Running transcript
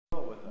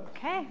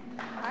Okay,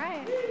 all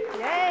right,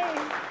 yay.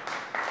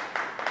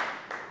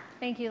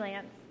 Thank you,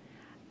 Lance.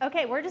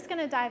 Okay, we're just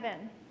gonna dive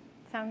in.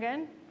 Sound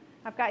good?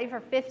 I've got you for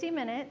 50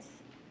 minutes,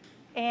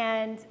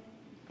 and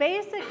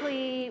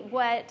basically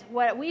what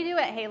we do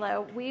at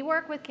Halo, we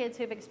work with kids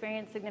who've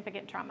experienced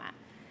significant trauma.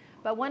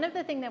 But one of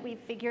the things that we've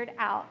figured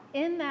out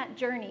in that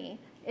journey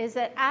is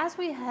that as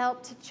we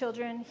helped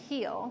children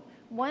heal,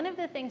 one of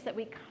the things that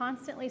we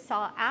constantly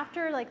saw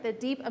after like the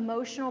deep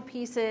emotional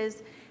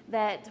pieces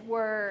that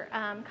were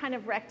kind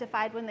of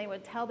rectified when they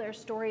would tell their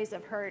stories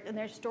of hurt and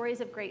their stories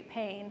of great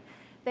pain,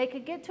 they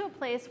could get to a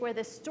place where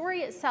the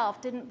story itself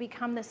didn't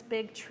become this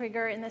big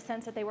trigger in the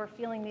sense that they were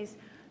feeling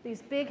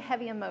these big,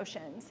 heavy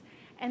emotions.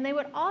 And they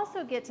would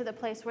also get to the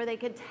place where they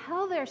could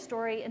tell their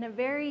story in a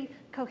very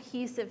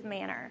cohesive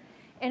manner.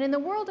 And in the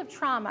world of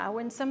trauma,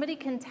 when somebody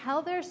can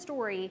tell their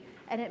story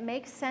and it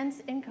makes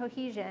sense in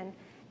cohesion,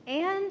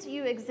 and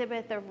you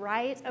exhibit the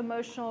right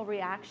emotional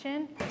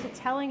reaction to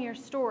telling your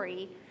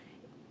story,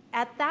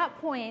 at that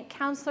point,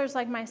 counselors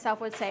like myself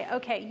would say,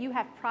 okay, you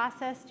have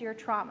processed your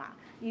trauma.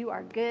 You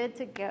are good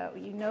to go.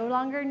 You no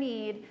longer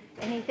need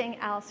anything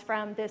else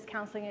from this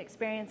counseling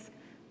experience.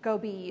 Go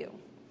be you.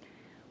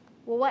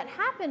 Well, what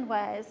happened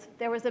was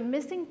there was a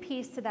missing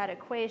piece to that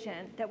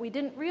equation that we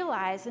didn't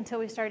realize until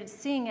we started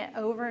seeing it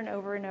over and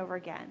over and over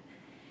again.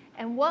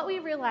 And what we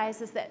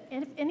realized is that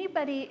if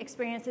anybody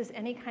experiences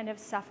any kind of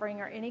suffering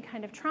or any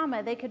kind of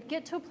trauma, they could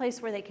get to a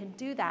place where they can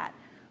do that.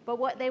 But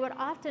what they would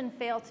often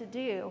fail to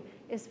do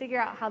is figure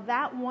out how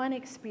that one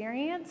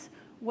experience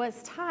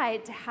was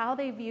tied to how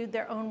they viewed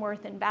their own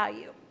worth and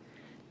value.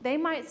 They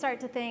might start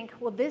to think,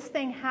 well, this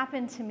thing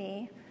happened to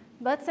me.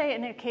 Let's say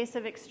in a case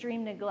of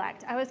extreme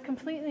neglect. I was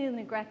completely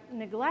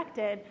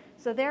neglected,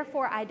 so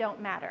therefore I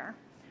don't matter.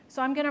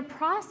 So I'm going to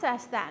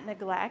process that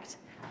neglect,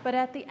 but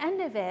at the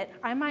end of it,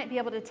 I might be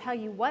able to tell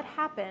you what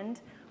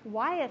happened,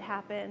 why it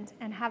happened,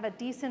 and have a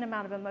decent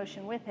amount of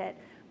emotion with it.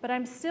 But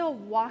I'm still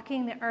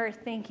walking the earth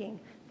thinking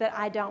that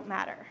I don't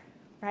matter,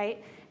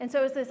 right? And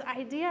so it's this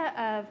idea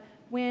of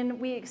when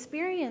we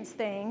experience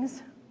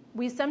things,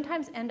 we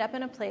sometimes end up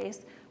in a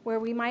place where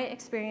we might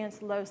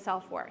experience low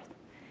self-worth.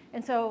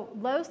 And so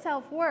low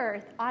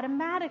self-worth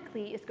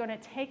automatically is going to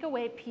take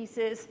away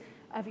pieces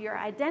of your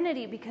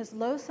identity because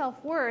low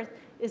self-worth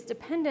is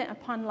dependent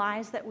upon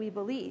lies that we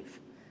believe,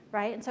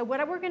 right? And so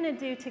what we're going to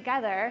do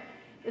together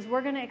is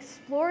we're going to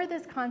explore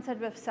this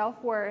concept of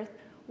self-worth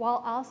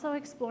while also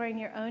exploring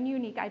your own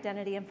unique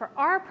identity and for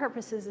our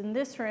purposes in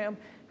this room,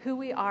 who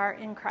we are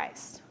in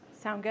Christ.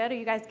 Sound good? Are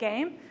you guys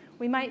game?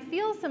 We might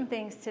feel some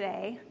things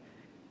today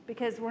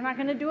because we're not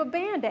going to do a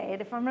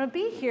Band-Aid. If I'm going to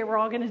be here, we're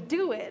all going to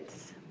do it.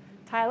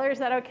 Tyler, is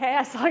that okay?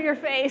 I saw your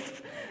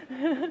face.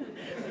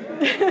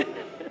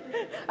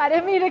 I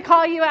didn't mean to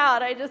call you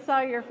out. I just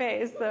saw your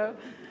face. So,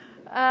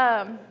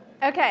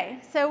 okay.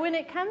 So when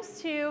it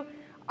comes to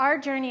our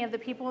journey of the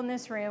people in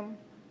this room,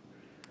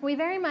 we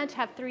very much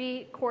have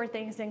three core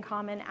things in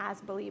common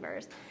as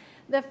believers.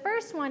 The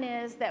first one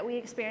is that we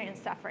experience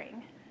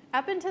suffering.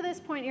 Up until this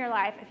point in your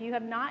life, if you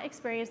have not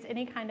experienced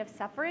any kind of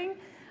suffering,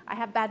 I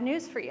have bad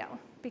news for you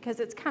because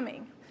it's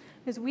coming.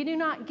 Because we do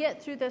not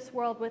get through this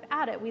world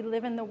without it. We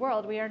live in the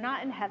world. We are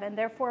not in heaven.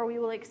 Therefore, we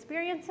will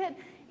experience it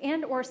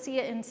and or see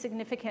it in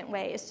significant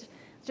ways,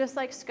 just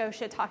like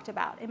Scotia talked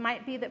about. It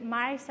might be that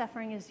my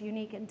suffering is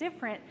unique and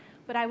different,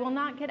 but I will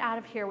not get out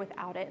of here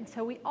without it. And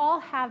so we all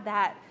have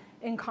that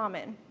in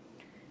common.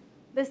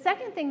 The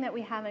second thing that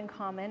we have in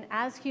common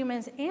as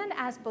humans and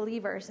as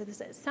believers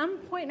is at some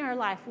point in our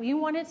life, we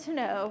wanted to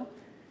know,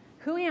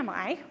 who am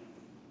I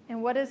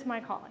and what is my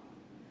calling?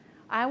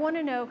 I want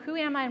to know who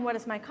am I and what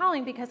is my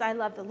calling because I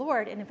love the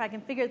Lord, and if I can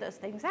figure those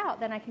things out,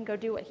 then I can go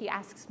do what he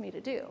asks me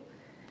to do.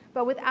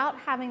 But without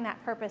having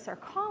that purpose or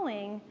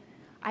calling,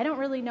 I don't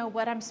really know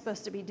what I'm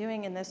supposed to be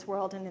doing in this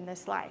world and in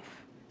this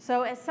life.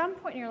 So at some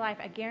point in your life,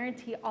 I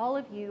guarantee all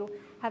of you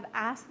have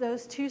asked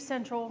those two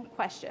central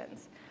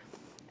questions.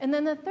 And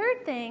then the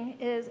third thing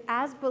is,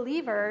 as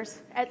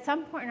believers, at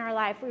some point in our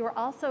life, we were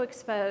also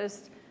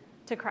exposed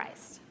to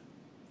Christ.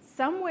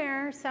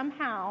 Somewhere,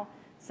 somehow,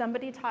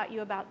 somebody taught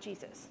you about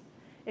Jesus.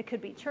 It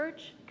could be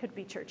church, it could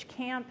be church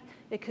camp,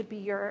 it could be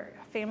your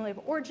family of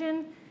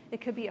origin, it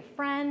could be a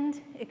friend,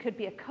 it could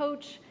be a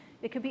coach,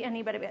 it could be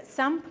anybody. But at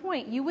some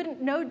point, you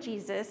wouldn't know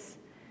Jesus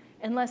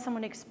unless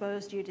someone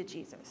exposed you to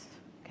Jesus,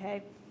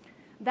 okay?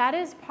 That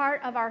is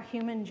part of our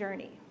human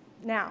journey.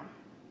 Now,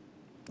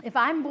 if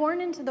I'm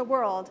born into the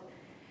world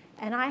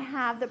and I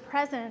have the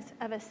presence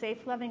of a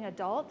safe, loving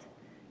adult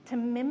to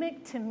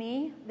mimic to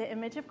me the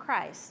image of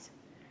Christ,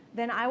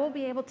 then I will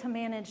be able to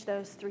manage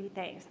those three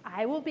things.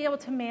 I will be able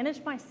to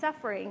manage my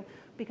suffering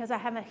because I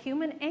have a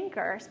human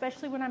anchor,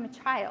 especially when I'm a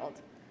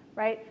child,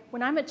 right?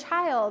 When I'm a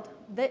child,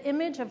 the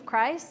image of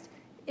Christ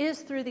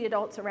is through the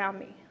adults around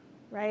me,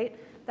 right?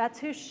 That's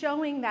who's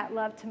showing that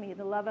love to me,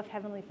 the love of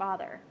Heavenly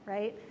Father,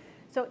 right?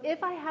 So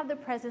if I have the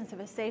presence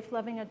of a safe,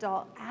 loving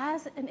adult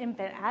as an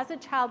infant, as a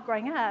child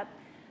growing up,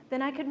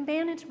 then I could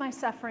manage my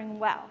suffering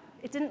well.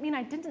 It didn't mean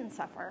I didn't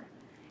suffer.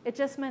 It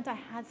just meant I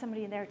had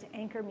somebody there to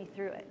anchor me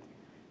through it.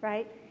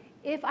 Right?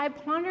 If I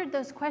pondered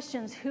those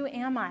questions, who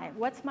am I?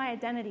 What's my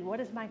identity? What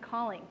is my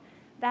calling?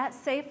 That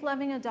safe,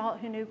 loving adult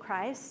who knew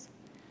Christ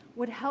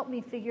would help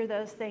me figure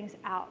those things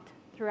out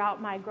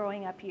throughout my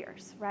growing up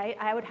years, right?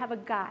 I would have a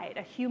guide,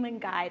 a human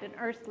guide, an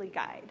earthly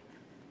guide,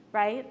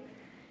 right?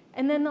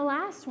 And then the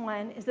last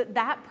one is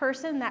that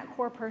person, that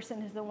core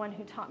person, is the one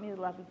who taught me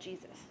the love of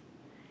Jesus.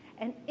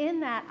 And in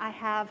that, I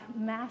have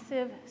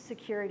massive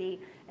security,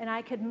 and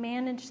I could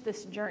manage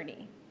this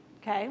journey,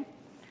 okay?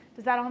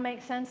 Does that all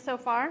make sense so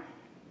far?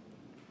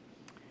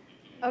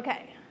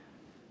 Okay.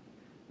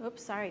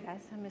 Oops, sorry,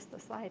 guys. I missed the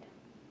slide.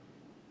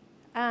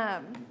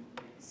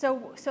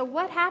 So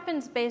what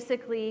happens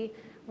basically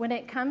when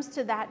it comes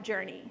to that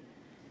journey?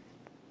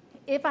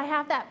 If I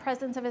have that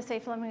presence of a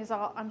safe, loving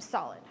adult, I'm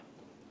solid.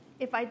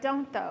 If I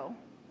don't, though,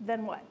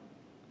 then what?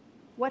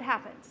 What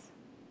happens?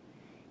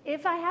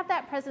 If I have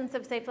that presence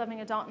of safe,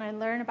 loving adult and I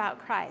learn about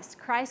Christ,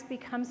 Christ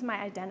becomes my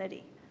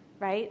identity,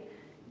 right?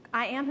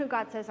 I am who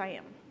God says I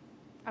am.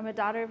 I'm a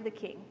daughter of the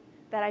King.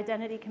 That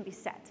identity can be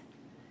set.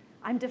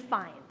 I'm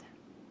defined.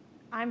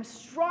 I'm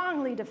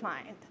strongly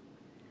defined.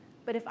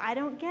 But if I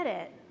don't get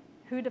it,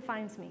 who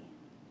defines me?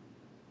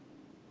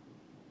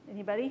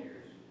 Anybody?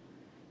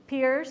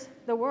 Peers,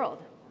 the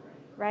world,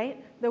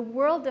 right? The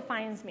world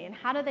defines me. And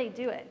how do they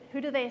do it? Who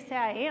do they say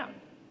I am?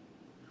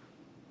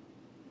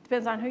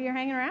 Depends on who you're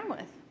hanging around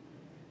with,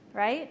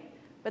 right?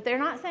 But they're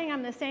not saying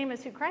I'm the same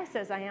as who Christ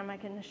says I am. I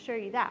can assure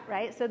you that,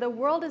 right? So the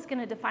world is going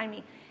to define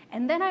me.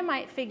 And then I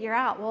might figure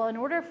out, well, in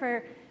order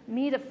for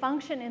me to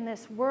function in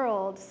this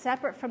world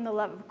separate from the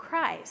love of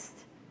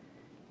Christ,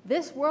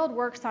 this world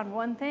works on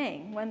one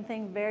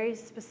thing very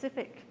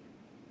specific: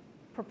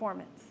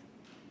 performance.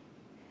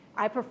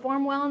 I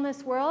perform well in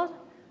this world,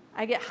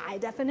 I get high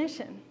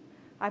definition.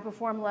 I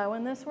perform low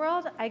in this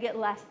world, I get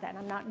less than.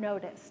 I'm not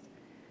noticed.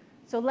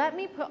 So let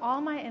me put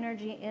all my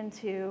energy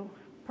into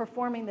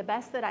performing the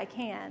best that I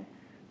can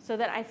so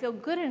that I feel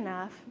good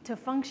enough to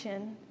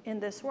function in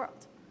this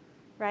world,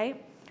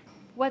 right?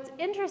 What's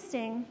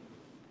interesting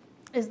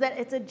is that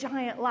it's a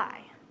giant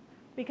lie,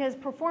 because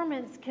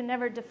performance can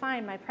never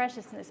define my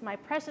preciousness. My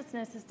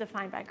preciousness is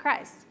defined by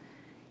Christ.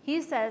 He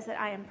says that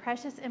I am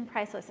precious and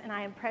priceless, and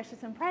I am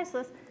precious and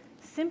priceless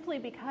simply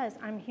because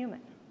I'm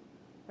human,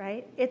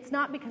 right? It's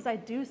not because I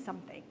do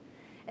something.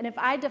 And if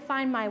I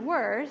define my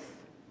worth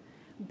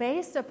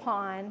based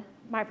upon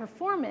my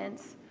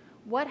performance,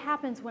 what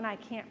happens when I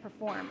can't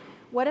perform?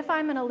 What if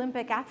I'm an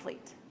Olympic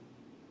athlete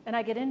and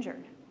I get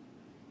injured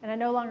and I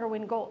no longer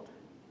win gold?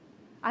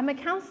 I'm a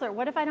counselor.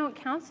 What if I don't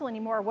counsel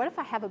anymore? What if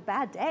I have a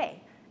bad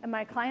day and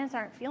my clients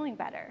aren't feeling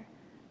better?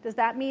 Does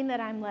that mean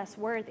that I'm less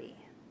worthy,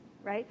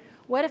 right?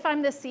 What if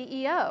I'm the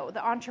CEO,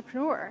 the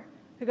entrepreneur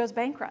who goes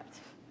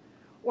bankrupt,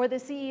 or the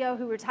CEO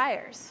who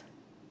retires?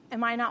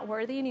 Am I not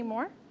worthy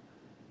anymore,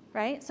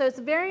 right? So it's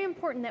very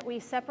important that we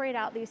separate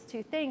out these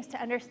two things to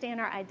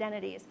understand our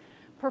identities.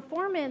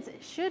 Performance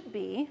should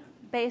be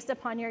based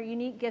upon your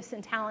unique gifts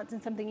and talents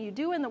and something you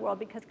do in the world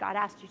because God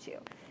asked you to,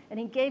 and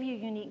he gave you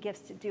unique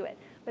gifts to do it.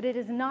 But it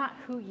is not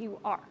who you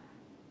are,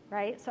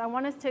 right? So I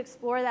want us to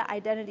explore that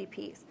identity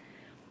piece.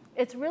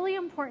 It's really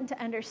important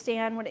to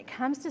understand when it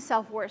comes to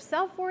self-worth.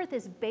 Self-worth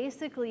is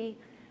basically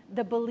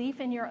the belief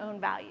in your own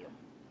value.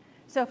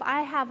 So if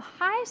I have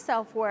high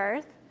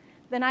self-worth,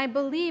 then I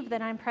believe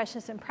that I'm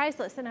precious and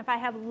priceless. And if I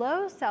have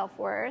low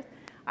self-worth,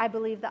 I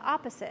believe the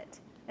opposite.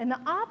 And the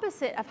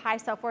opposite of high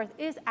self-worth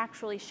is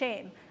actually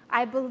shame.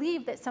 I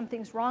believe that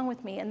something's wrong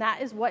with me, and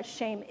that is what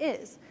shame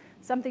is.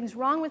 Something's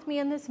wrong with me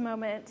in this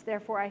moment,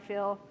 therefore I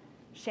feel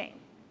shame.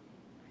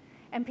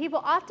 And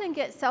people often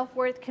get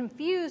self-worth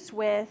confused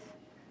with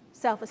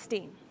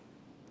self-esteem.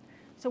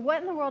 So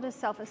what in the world is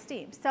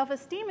self-esteem?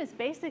 Self-esteem is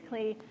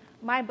basically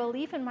my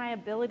belief in my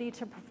ability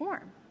to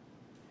perform.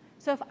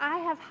 So if I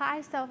have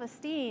high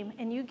self-esteem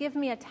and you give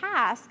me a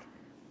task,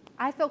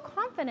 I feel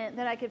confident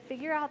that I could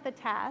figure out the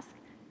task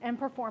and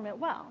perform it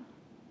well.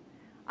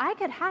 I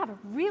could have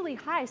really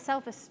high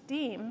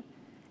self-esteem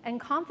and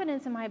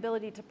confidence in my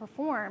ability to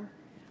perform,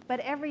 but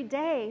every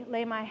day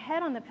lay my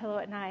head on the pillow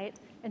at night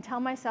and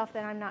tell myself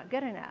that I'm not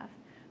good enough,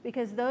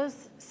 because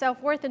those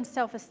self-worth and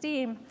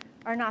self-esteem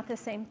are not the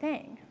same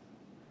thing,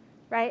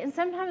 right? And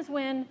sometimes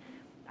when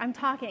I'm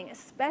talking,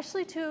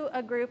 especially to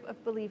a group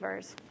of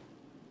believers,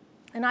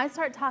 and I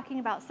start talking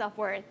about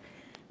self-worth,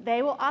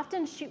 they will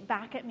often shoot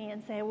back at me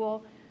and say,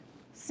 well,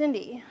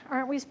 Cindy,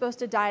 aren't we supposed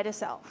to die to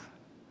self?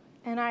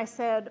 And I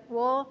said,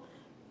 well,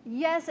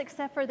 yes,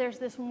 except for there's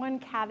this one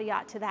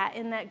caveat to that,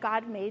 in that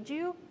God made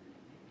you,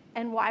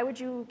 and why would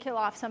you kill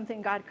off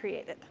something God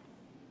created?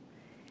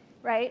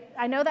 Right?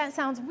 I know that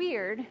sounds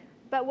weird,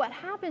 but what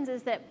happens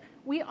is that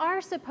we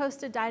are supposed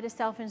to die to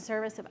self in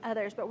service of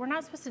others, but we're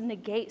not supposed to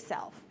negate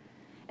self.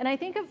 And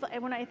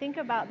when I think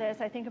about this,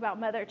 I think about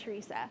Mother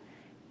Teresa.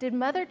 Did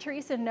Mother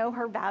Teresa know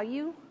her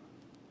value?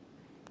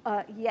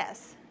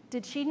 Yes.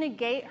 Did she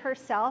negate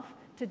herself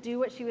to do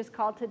what she was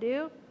called to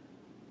do?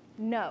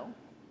 No.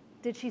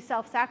 Did she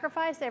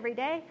self-sacrifice every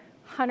day?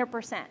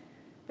 100%.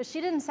 But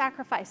she didn't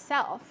sacrifice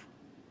self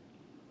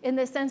in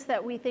the sense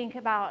that we think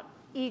about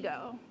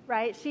ego,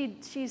 right?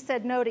 She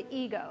said no to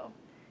ego.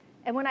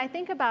 And when I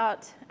think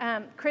about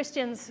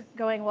Christians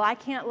going, well, I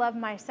can't love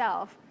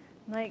myself,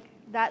 like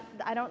that,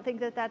 I don't think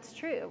that that's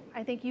true.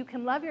 I think you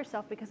can love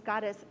yourself because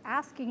God is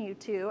asking you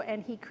to,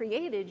 and he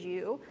created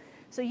you.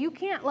 So you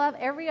can't love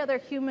every other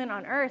human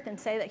on earth and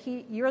say that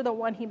you're the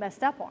one he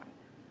messed up on.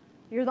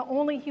 You're the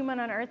only human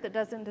on earth that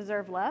doesn't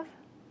deserve love.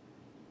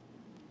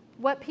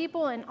 What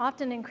people, and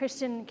often in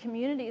Christian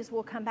communities,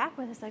 will come back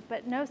with is like,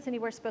 but no, Cindy,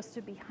 we're supposed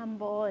to be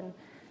humble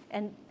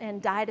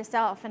and die to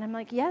self. And I'm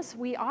like, yes,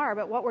 we are,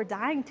 but what we're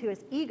dying to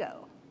is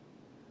ego.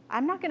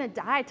 I'm not going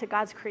to die to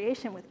God's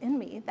creation within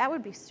me. That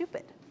would be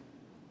stupid,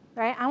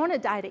 right? I want to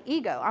die to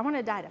ego. I want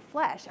to die to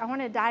flesh. I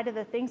want to die to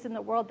the things in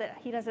the world that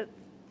he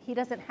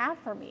doesn't have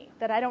for me,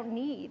 that I don't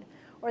need,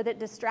 or that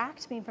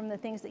distract me from the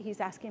things that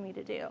he's asking me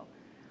to do,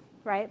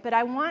 right? But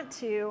I want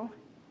to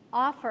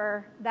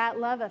offer that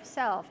love of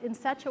self in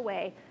such a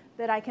way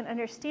that I can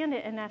understand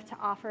it enough to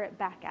offer it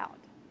back out,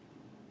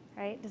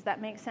 right? Does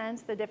that make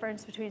sense? The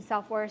difference between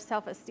self-worth,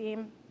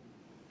 self-esteem,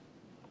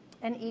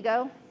 and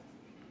ego?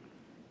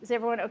 Is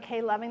everyone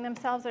okay loving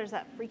themselves, or does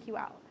that freak you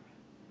out?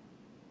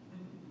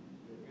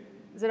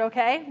 Is it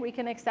okay? We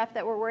can accept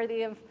that we're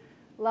worthy of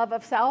love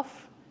of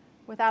self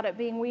without it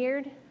being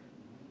weird?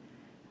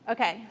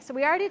 Okay, so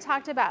we already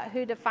talked about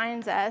who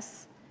defines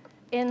us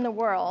in the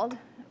world.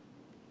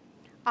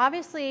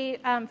 Obviously,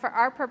 for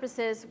our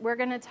purposes, we're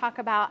going to talk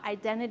about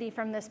identity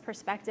from this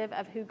perspective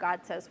of who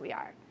God says we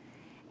are.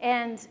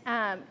 And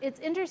it's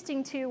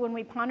interesting, too, when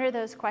we ponder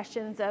those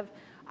questions of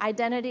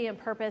identity and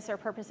purpose, or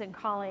purpose and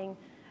calling,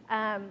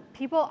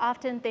 people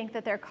often think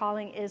that their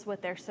calling is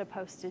what they're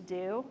supposed to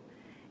do.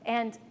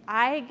 And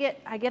I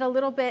get a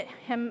little bit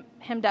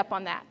hemmed up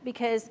on that,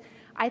 because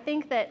I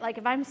think that, like,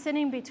 if I'm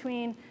sitting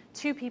between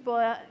two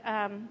people,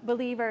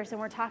 believers,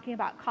 and we're talking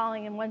about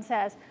calling, and one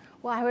says,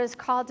 well, I was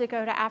called to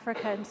go to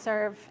Africa and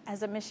serve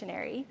as a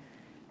missionary,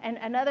 and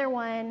another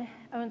one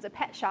owns a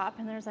pet shop,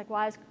 and there's like, well,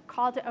 I was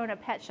called to own a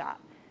pet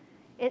shop.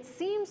 It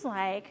seems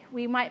like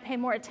we might pay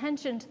more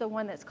attention to the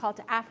one that's called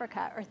to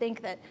Africa, or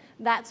think that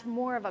that's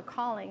more of a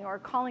calling, or a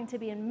calling to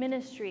be in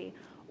ministry,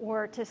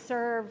 or to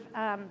serve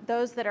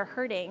those that are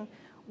hurting,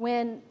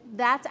 when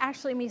that's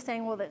actually me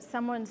saying, well, that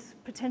someone's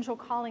potential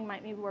calling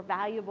might be more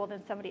valuable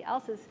than somebody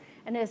else's.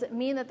 And does it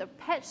mean that the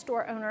pet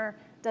store owner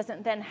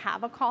doesn't then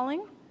have a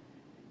calling?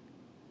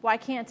 Why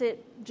can't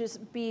it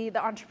just be the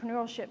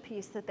entrepreneurship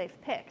piece that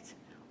they've picked?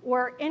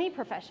 Or any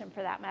profession,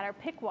 for that matter,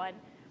 pick one.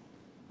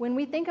 When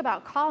we think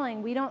about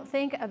calling, we don't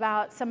think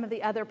about some of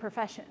the other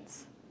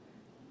professions,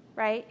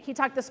 right? He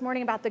talked this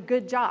morning about the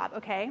good job,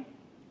 okay?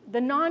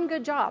 The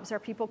non-good jobs, are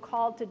people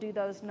called to do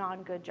those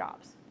non-good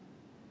jobs?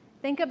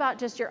 Think about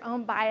just your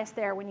own bias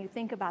there when you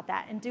think about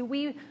that. And do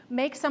we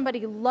make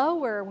somebody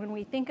lower when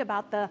we think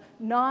about the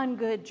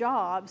non-good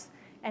jobs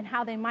and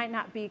how they might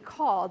not be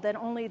called, that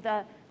only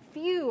the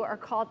few are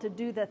called to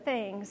do the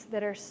things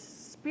that are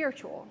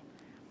spiritual?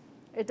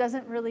 It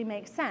doesn't really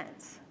make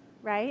sense,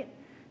 right?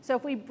 So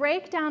if we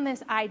break down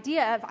this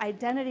idea of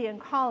identity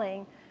and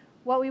calling,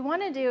 what we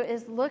want to do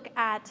is look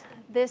at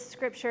this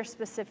scripture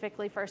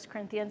specifically, 1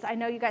 Corinthians. I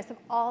know you guys have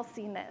all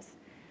seen this.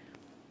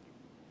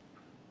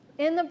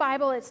 In the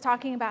Bible, it's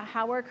talking about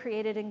how we're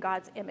created in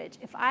God's image.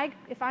 If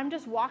I'm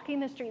just walking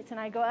the streets and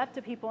I go up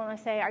to people and I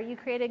say, are you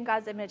created in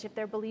God's image? If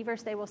they're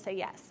believers, they will say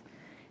yes.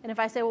 And if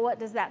I say, well, what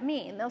does that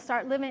mean? They'll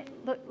start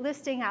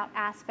listing out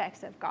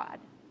aspects of God,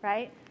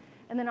 right?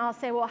 And then I'll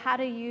say, well, how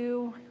do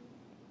you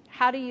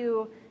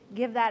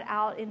give that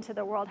out into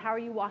the world? How are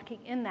you walking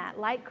in that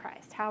like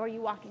Christ? How are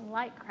you walking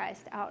like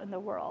Christ out in the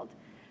world?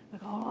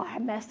 Like, oh, I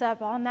mess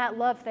up on that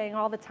love thing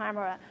all the time,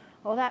 or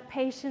oh, that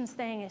patience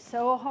thing is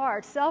so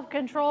hard.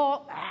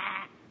 Self-control,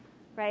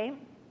 right?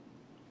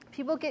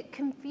 People get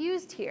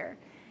confused here.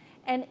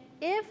 And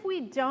if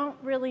we don't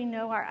really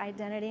know our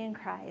identity in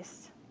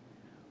Christ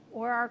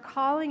or our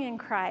calling in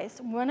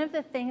Christ, one of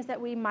the things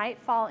that we might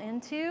fall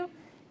into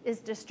is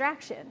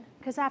distraction.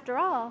 Because after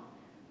all,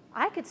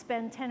 I could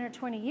spend 10 or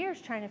 20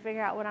 years trying to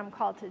figure out what I'm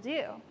called to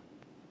do.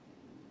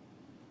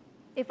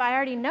 If I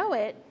already know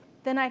it,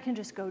 then I can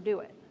just go do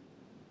it,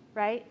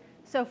 right?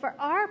 So for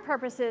our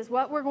purposes,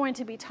 what we're going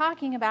to be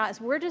talking about is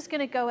we're just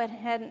going to go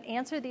ahead and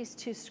answer these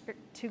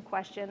two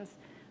questions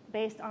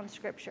based on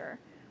Scripture.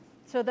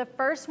 So the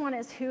first one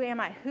is, who am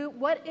I?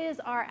 What is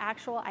our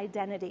actual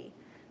identity?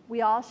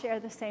 We all share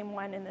the same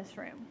one in this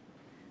room.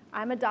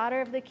 I'm a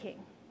daughter of the King.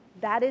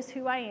 That is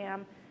who I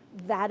am.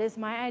 That is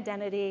my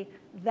identity.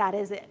 That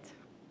is it.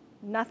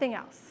 Nothing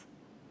else,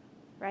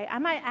 right?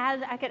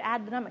 I could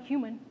add that I'm a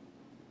human,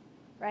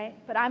 right?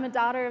 But I'm a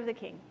daughter of the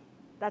King.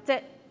 That's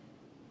it.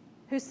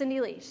 Who's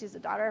Cindy Lee? She's a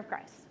daughter of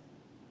Christ.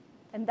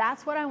 And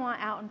that's what I want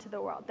out into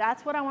the world.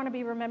 That's what I want to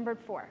be remembered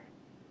for.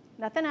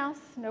 Nothing else,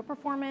 no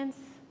performance.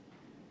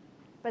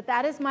 But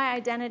that is my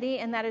identity,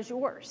 and that is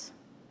yours,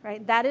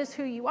 right? That is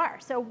who you are.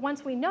 So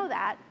once we know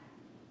that,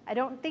 I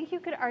don't think you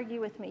could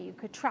argue with me. You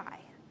could try.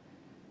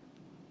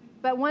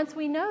 But once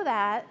we know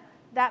that,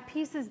 that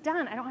piece is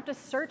done. I don't have to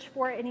search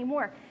for it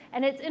anymore.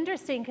 And it's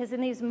interesting because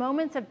in these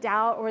moments of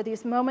doubt, or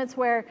these moments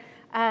where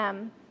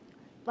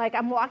Like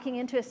I'm walking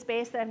into a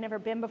space that I've never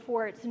been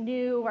before. It's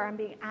new, or I'm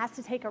being asked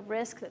to take a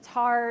risk that's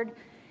hard.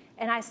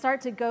 And I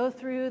start to go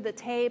through the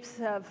tapes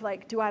of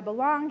like, do I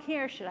belong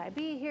here? Should I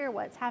be here?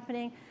 What's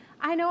happening?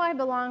 I know I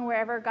belong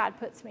wherever God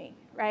puts me,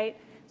 right?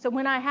 So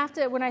when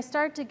I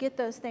start to get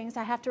those things,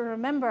 I have to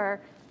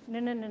remember,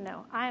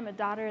 no. I am a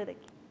daughter of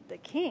the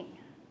King.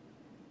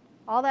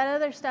 All that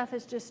other stuff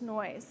is just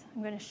noise.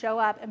 I'm going to show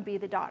up and be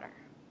the daughter,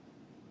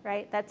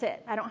 right? That's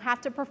it. I don't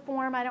have to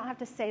perform. I don't have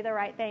to say the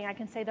right thing. I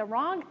can say the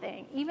wrong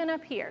thing, even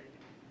up here,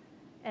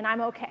 and I'm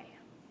okay.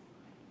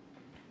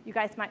 You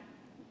guys might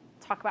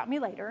talk about me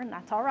later, and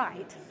that's all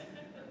right.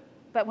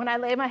 But when I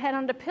lay my head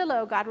on the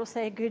pillow, God will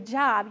say, good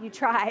job, you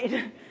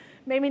tried.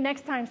 Maybe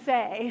next time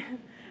say,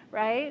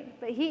 right?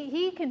 But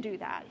he can do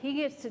that. He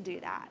gets to do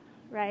that,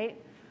 right?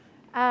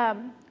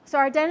 So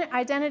our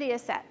identity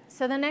is set.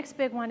 So the next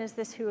big one is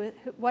this,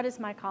 what is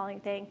my calling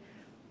thing?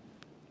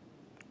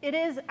 It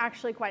is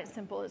actually quite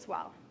simple as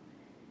well.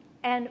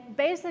 And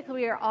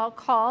basically, we are all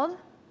called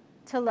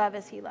to love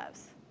as he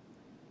loves.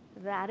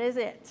 That is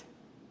it.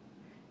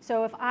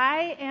 So if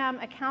I am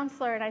a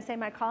counselor and I say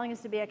my calling is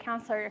to be a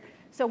counselor,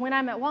 so when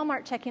I'm at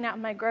Walmart checking out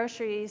my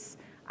groceries,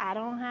 I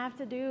don't have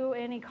to do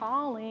any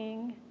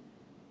calling.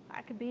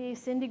 I could be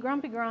Cindy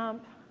Grumpy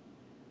Grump.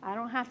 I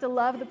don't have to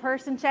love the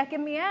person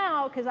checking me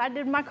out because I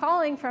did my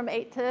calling from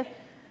 8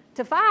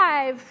 to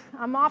 5.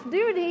 I'm off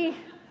duty.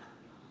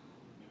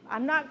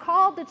 I'm not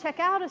called to check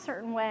out a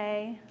certain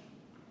way,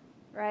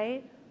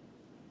 right?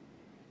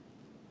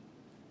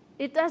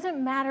 It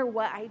doesn't matter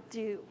what I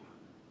do.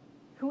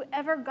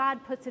 Whoever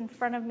God puts in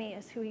front of me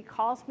is who he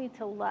calls me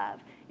to love.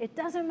 It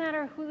doesn't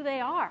matter who they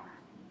are,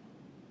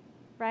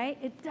 right?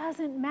 It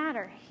doesn't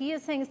matter. He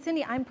is saying,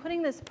 Cindy, I'm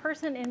putting this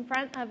person in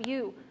front of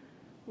you.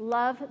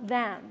 Love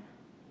them.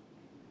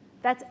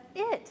 That's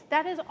it.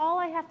 That is all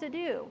I have to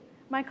do.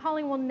 My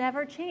calling will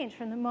never change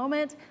from the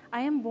moment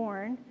I am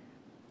born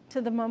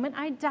to the moment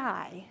I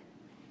die.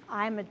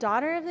 I'm a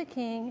daughter of the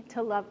King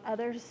to love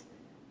others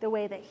the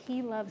way that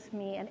he loves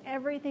me, and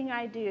everything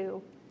I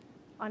do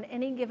on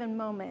any given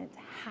moment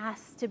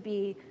has to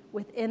be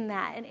within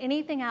that. And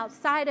anything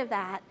outside of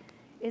that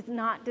is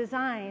not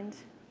designed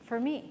for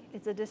me.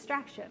 It's a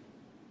distraction,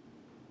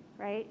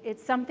 right?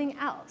 It's something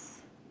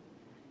else.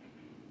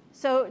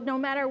 So no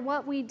matter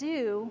what we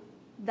do,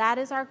 that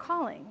is our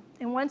calling.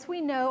 And once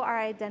we know our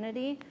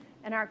identity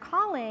and our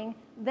calling,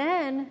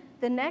 then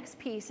the next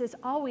piece is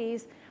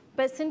always,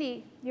 but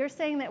Cindy, you're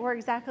saying that we're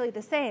exactly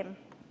the same.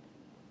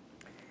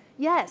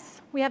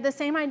 Yes, we have the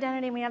same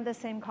identity and we have the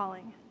same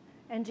calling.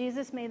 And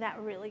Jesus made that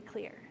really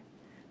clear.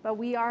 But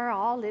we are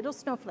all little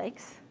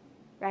snowflakes,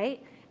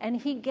 right? And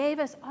he gave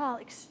us all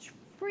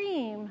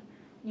extreme,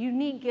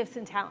 unique gifts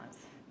and talents.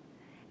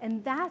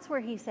 And that's where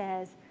he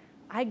says,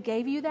 I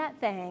gave you that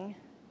thing.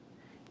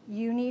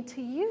 You need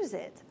to use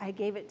it. I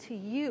gave it to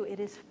you. It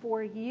is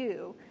for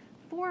you,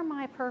 for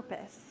my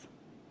purpose.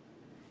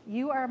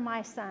 You are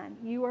my son.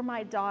 You are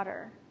my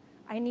daughter.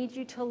 I need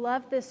you to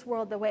love this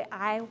world the way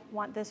I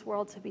want this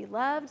world to be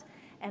loved.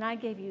 And I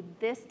gave you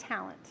this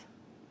talent.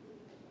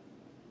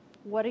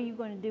 What are you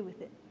going to do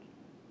with it?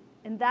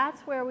 And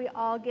that's where we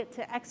all get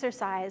to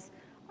exercise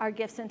our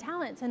gifts and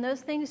talents. And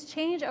those things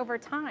change over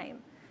time.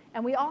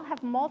 And we all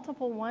have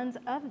multiple ones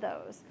of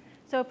those.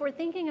 So if we're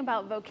thinking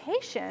about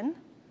vocation,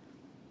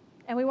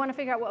 and we want to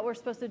figure out what we're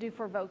supposed to do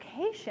for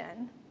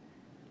vocation,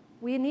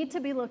 we need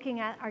to be looking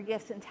at our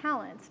gifts and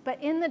talents.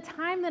 But in the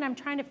time that I'm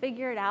trying to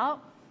figure it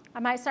out, I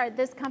might start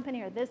this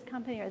company or this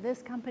company or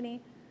this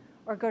company,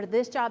 or go to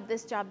this job,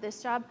 this job,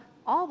 this job.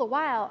 All the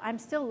while, I'm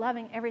still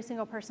loving every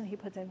single person he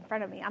puts in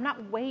front of me. I'm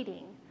not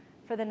waiting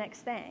for the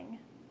next thing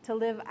to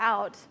live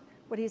out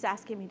what he's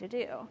asking me to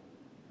do.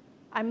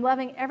 I'm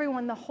loving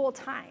everyone the whole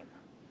time.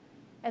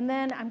 And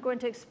then I'm going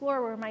to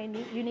explore where my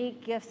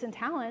unique gifts and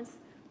talents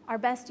are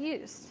best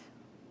used.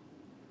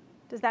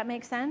 Does that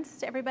make sense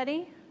to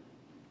everybody?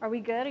 Are we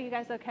good? Are you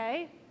guys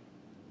okay?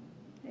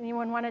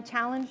 Anyone want to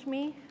challenge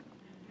me?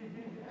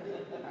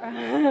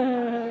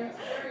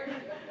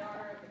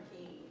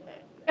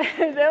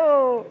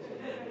 No.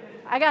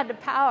 I got the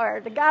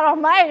power, the God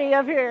Almighty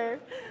up here.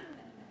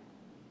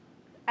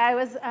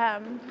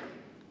 I'm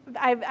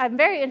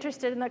very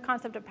interested in the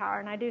concept of power,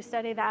 and I do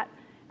study that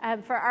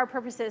for our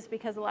purposes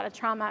because a lot of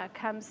trauma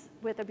comes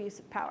with abuse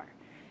of power.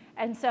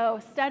 And so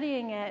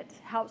studying it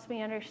helps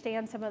me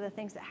understand some of the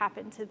things that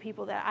happen to the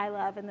people that I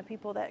love and the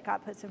people that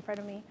God puts in front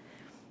of me.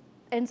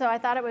 And so I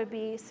thought it would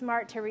be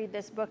smart to read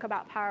this book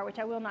about power, which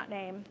I will not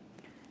name.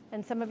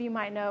 And some of you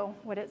might know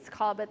what it's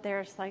called, but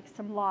there's like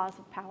some laws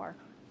of power.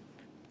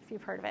 If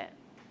you've heard of it,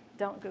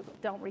 don't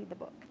read the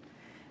book.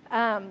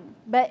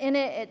 But in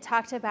it, it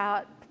talked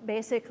about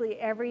basically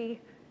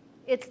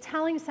it's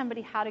telling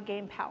somebody how to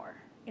gain power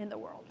in the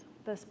world,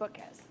 this book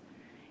is.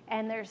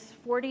 And there's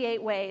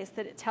 48 ways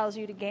that it tells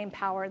you to gain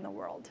power in the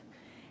world.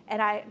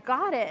 And I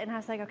got it, and I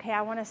was like, okay,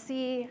 I want to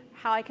see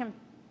how I can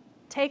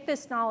take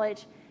this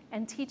knowledge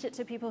and teach it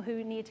to people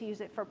who need to use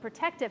it for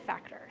protective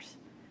factors.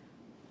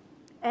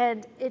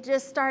 And it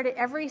just started,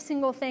 every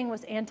single thing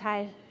was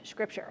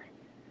anti-scripture.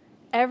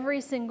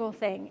 Every single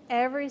thing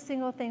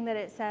that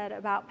it said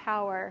about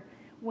power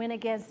went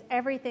against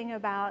everything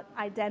about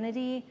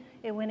identity.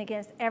 It went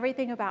against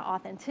everything about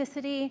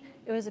authenticity.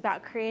 It was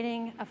about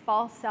creating a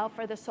false self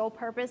for the sole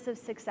purpose of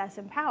success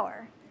and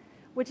power,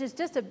 which is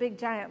just a big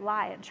giant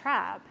lie and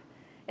trap.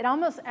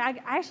 I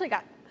actually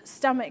got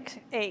stomach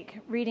ache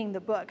reading the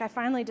book. I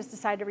finally just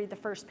decided to read the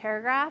first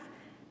paragraph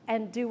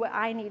and do what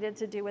I needed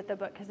to do with the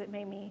book because it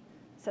made me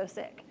so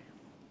sick.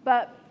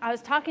 But I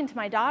was talking to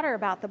my daughter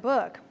about the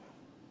book,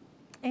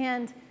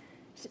 and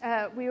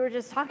we were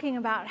just talking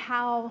about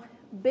how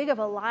big of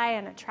a lie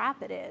and a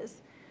trap it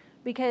is,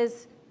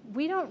 because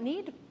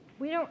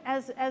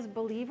as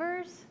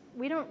believers,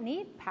 we don't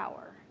need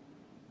power.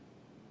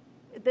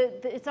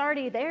 It's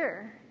already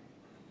there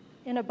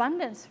in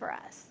abundance for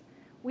us.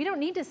 We don't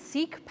need to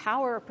seek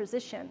power or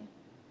position.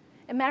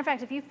 As a matter of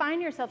fact, if you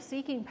find yourself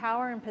seeking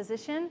power and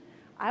position,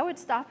 I would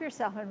stop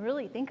yourself and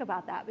really think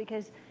about that,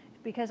 because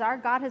our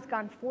God has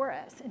gone for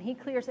us, and he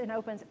clears and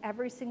opens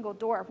every single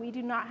door. We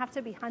do not have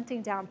to be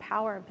hunting down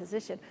power and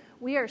position.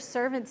 We are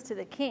servants to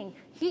the King.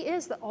 He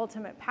is the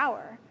ultimate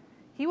power.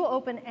 He will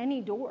open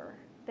any door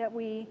that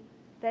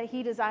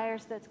he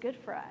desires that's good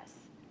for us.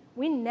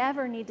 We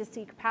never need to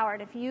seek power.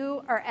 And if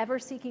you are ever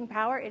seeking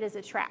power, it is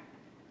a trap,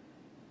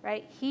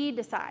 right? He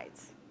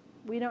decides.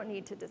 We don't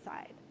need to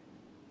decide.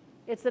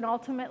 It's an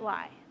ultimate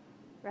lie,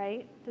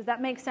 right? Does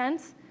that make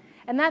sense?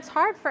 And that's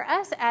hard for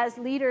us as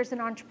leaders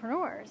and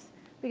entrepreneurs,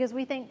 because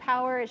we think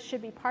power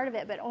should be part of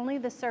it, but only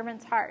the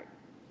servant's heart.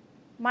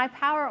 My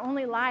power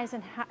only lies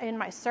in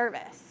my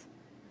service,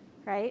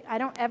 right? I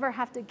don't ever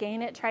have to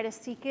gain it, try to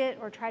seek it,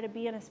 or try to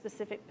be in a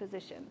specific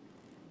position.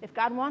 If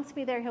God wants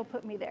me there, he'll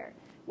put me there.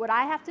 What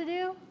I have to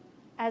do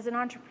as an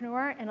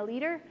entrepreneur and a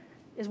leader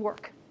is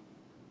work.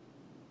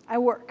 I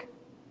work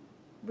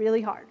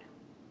really hard,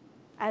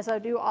 as I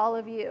do all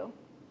of you.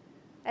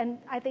 And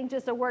I think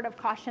just a word of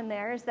caution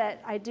there is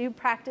that I do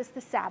practice the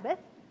Sabbath,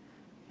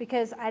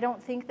 because I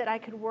don't think that I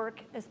could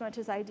work as much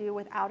as I do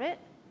without it.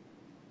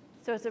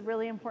 So it's a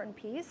really important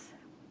piece.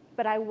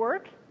 But I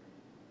work,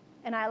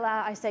 and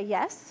I say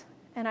yes,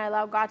 and I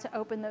allow God to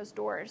open those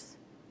doors,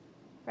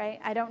 right?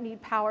 I don't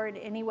need power in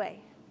any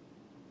way.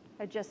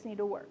 I just need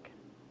to work.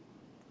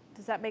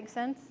 Does that make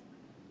sense?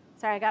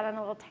 Sorry, I got on a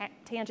little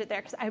tangent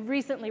there because I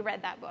recently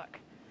read that book.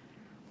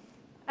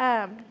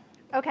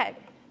 Okay.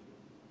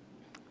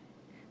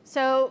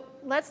 So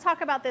let's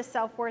talk about this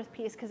self-worth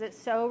piece, because it's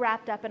so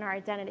wrapped up in our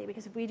identity.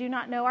 Because if we do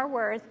not know our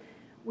worth,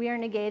 we are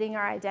negating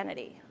our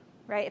identity,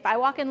 right? If I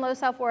walk in low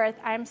self-worth,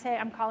 I'm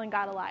calling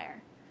God a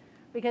liar,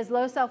 because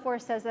low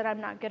self-worth says that I'm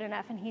not good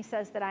enough, and he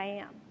says that I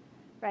am,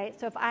 right?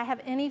 So if I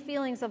have any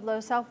feelings of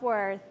low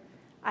self-worth,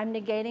 I'm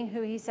negating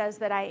who he says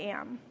that I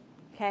am,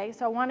 okay?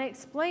 So I want to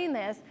explain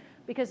this,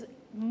 because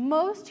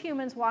most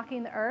humans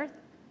walking the earth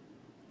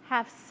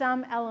have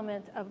some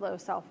element of low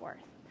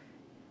self-worth,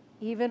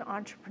 even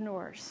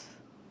entrepreneurs,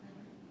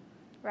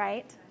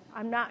 right?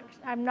 I'm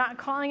not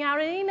calling out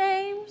any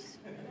names,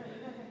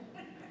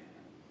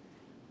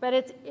 but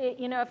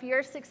if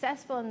you're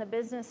successful in the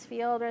business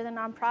field or the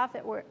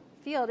nonprofit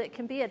field, it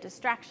can be a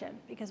distraction,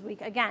 because we,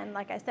 again,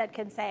 like I said,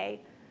 can say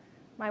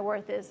my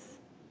worth is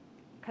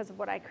because of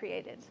what I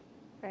created,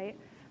 right?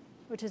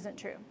 Which isn't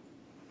true.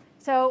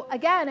 So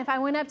again, if I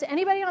went up to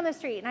anybody on the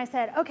street and I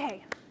said,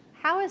 okay,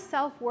 how is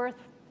self-worth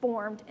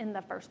formed in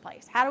the first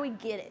place? How do we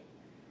get it?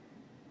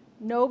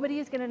 Nobody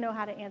is going to know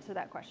how to answer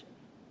that question.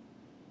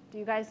 Do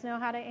you guys know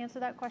how to answer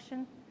that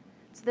question?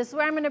 So this is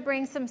where I'm going to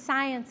bring some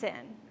science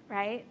in,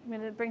 right? I'm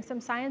going to bring some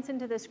science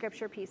into the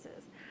scripture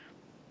pieces.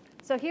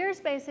 So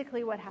here's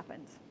basically what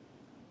happens.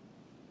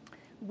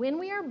 When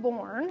we are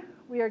born,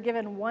 we are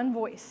given one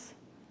voice.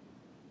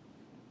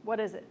 What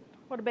is it?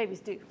 What do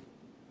babies do?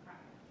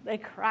 They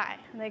cry.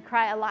 And they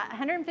cry a lot,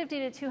 150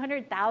 to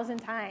 200,000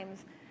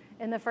 times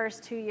in the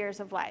first 2 years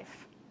of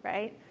life,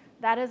 right?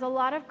 That is a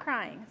lot of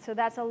crying. So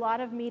that's a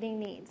lot of meeting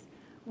needs.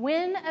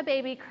 When a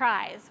baby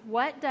cries,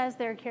 what does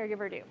their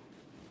caregiver do?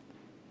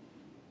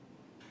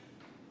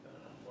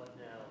 What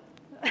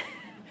now?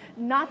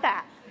 Not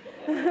that.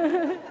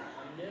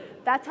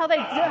 That's how they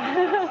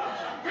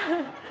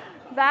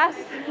that's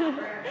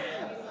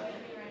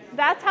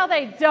how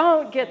they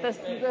don't get the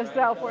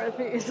self-worth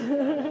piece.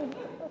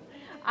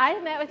 I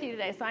met with you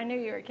today, so I knew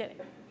you were kidding.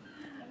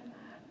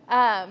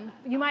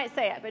 You might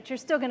say it, but you're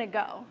still going to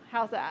go.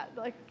 How's that?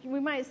 Like, we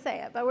might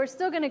say it, but we're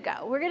still going to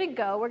go. We're going to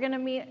go. We're going to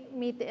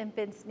meet the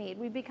infant's need.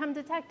 We become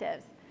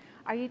detectives.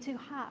 Are you too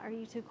hot? Are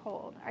you too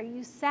cold? Are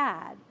you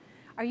sad?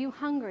 Are you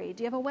hungry?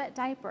 Do you have a wet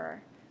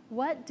diaper?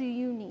 What do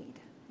you need,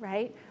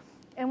 right?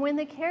 And when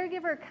the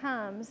caregiver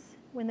comes,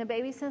 when the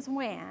baby says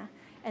wah,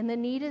 and the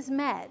need is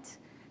met,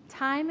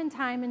 time and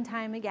time and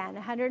time again,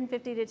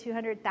 150 to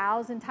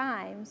 200,000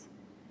 times,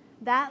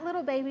 that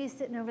little baby's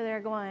sitting over there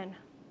going,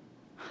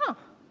 huh,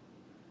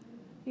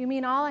 you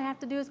mean all I have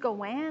to do is go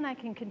wah and I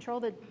can control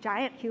the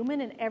giant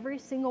human and every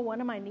single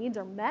one of my needs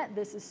are met?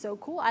 This is so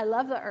cool. I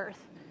love the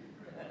earth.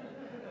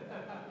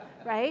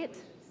 Right?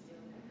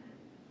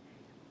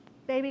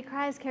 Baby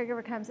cries,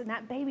 caregiver comes, and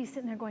that baby's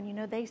sitting there going,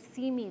 they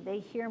see me, they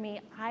hear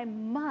me. I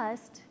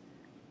must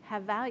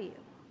have value.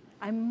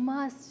 I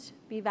must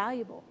be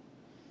valuable,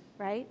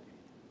 right?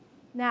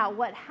 Now,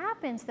 what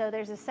happens, though,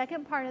 there's a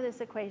second part of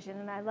this equation,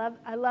 and I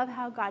love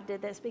how God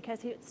did this,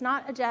 because it's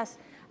not just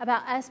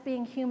about us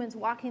being humans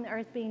walking the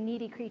earth being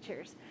needy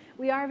creatures.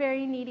 We are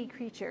very needy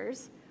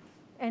creatures,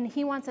 and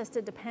he wants us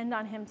to depend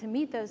on him to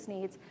meet those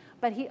needs,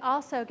 but he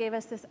also gave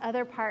us this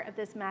other part of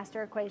this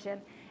master equation,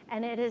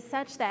 and it is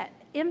such that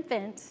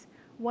infants,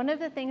 one of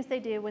the things they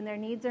do when their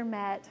needs are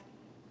met,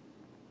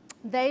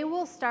 they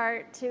will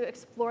start to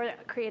explore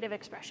creative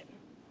expression.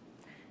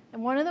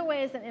 And one of the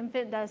ways an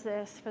infant does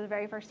this for the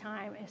very first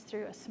time is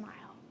through a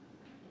smile.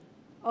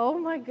 Oh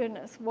my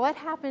goodness. What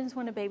happens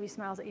when a baby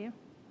smiles at you?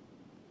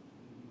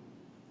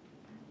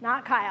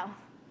 Not Kyle.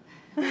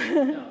 What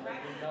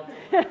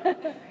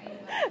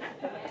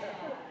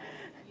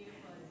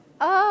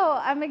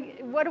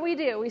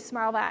do? We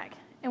smile back.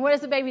 And what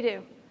does the baby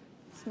do?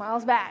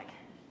 Smiles back.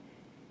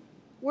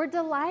 We're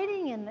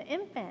delighting in the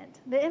infant.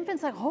 The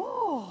infant's like,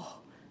 oh,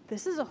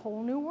 this is a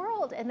whole new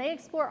world. And they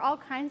explore all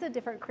kinds of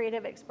different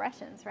creative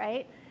expressions,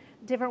 right?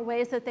 Different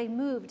ways that they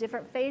move,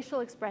 different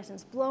facial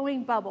expressions,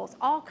 blowing bubbles,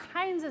 all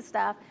kinds of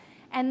stuff.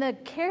 And the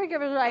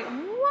caregivers are like,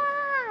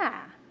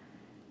 wow,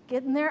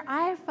 getting their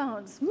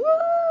iPhones,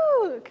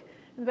 woo! And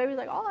the baby's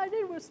like, all I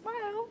did was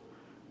smile,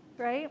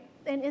 right?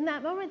 And in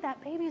that moment,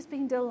 that baby's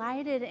being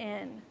delighted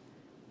in.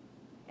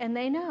 And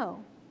they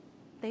know,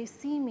 they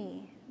see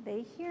me,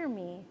 they hear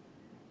me,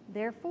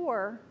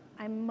 therefore,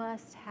 I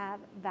must have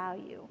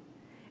value.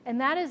 And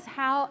that is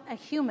how a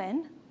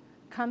human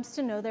comes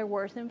to know their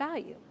worth and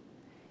value.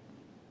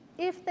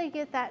 If they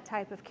get that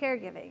type of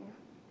caregiving,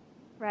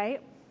 right?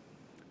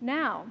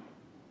 Now,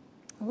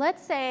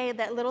 let's say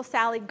that little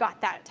Sally got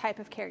that type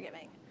of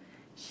caregiving.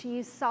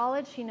 She's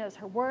solid, she knows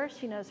her worth,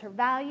 she knows her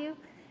value,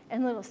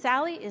 and little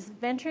Sally is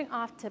venturing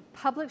off to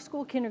public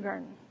school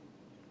kindergarten.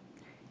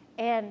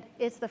 And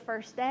it's the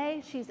first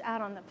day, she's out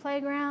on the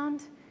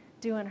playground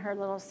doing her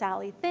little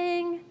Sally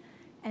thing,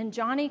 and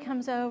Johnny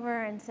comes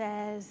over and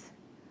says,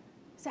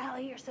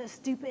 Sally, you're so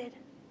stupid.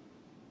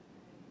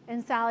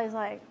 And Sally's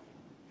like,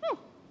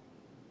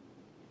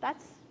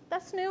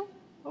 that's new,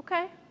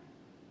 okay.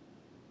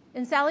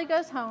 And Sally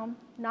goes home,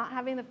 not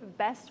having the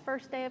best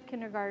first day of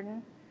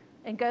kindergarten,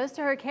 and goes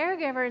to her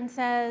caregiver and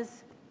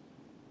says,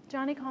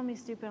 Johnny called me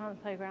stupid on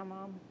the playground,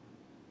 Mom.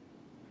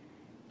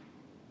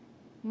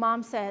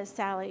 Mom says,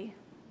 Sally,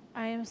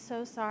 I am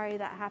so sorry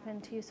that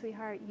happened to you,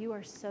 sweetheart. You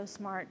are so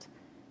smart,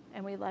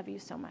 and we love you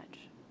so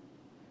much.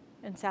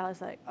 And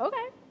Sally's like,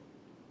 okay,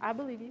 I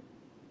believe you,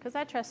 because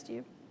I trust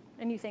you,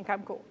 and you think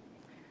I'm cool.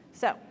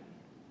 So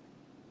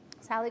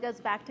Sally goes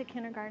back to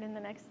kindergarten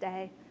the next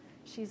day.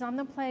 She's on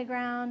the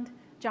playground.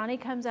 Johnny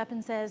comes up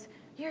and says,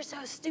 you're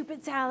so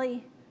stupid,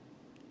 Sally.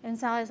 And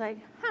Sally's like,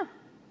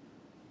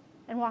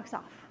 and walks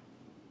off,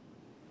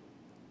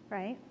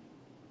 right?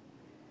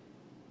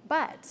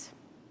 But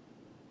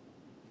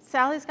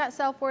Sally's got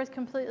self-worth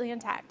completely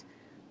intact.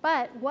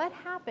 But what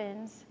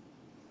happens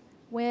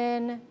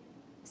when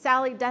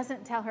Sally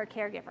doesn't tell her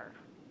caregiver?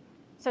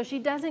 So she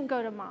doesn't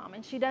go to Mom,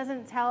 and she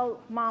doesn't tell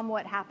Mom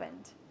what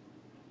happened,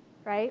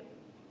 right?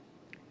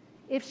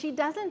 If she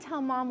doesn't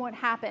tell Mom what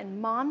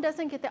happened, Mom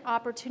doesn't get the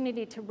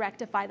opportunity to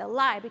rectify the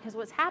lie, because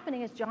what's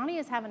happening is Johnny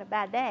is having a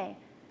bad day,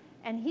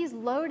 and he's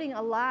loading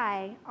a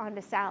lie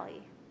onto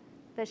Sally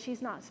that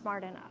she's not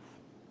smart enough,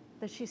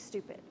 that she's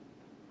stupid.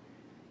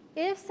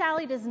 If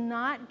Sally does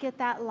not get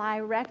that lie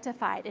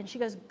rectified and she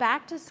goes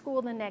back to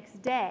school the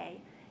next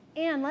day,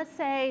 and let's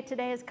say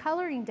today is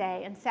coloring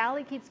day and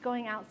Sally keeps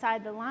going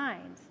outside the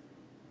lines,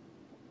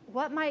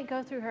 what might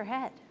go through her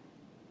head?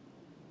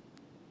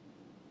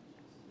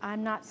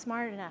 I'm not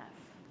smart enough.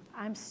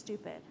 I'm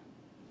stupid.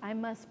 I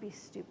must be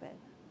stupid.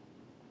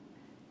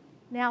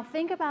 Now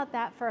think about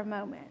that for a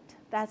moment.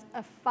 That's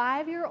a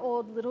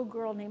 5-year-old little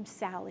girl named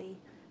Sally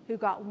who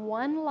got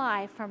one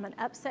lie from an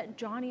upset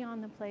Johnny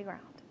on the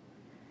playground.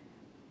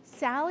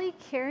 Sally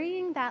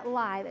carrying that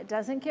lie that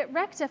doesn't get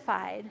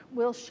rectified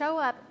will show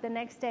up the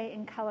next day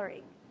in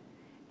coloring,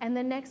 and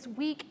the next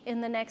week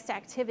in the next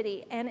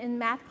activity, and in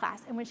math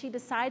class, and when she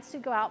decides to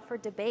go out for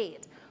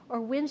debate,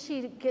 or when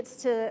she gets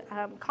to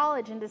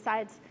college and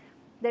decides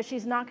that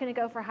she's not going to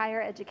go for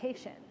higher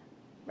education,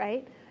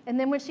 right? And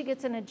then when she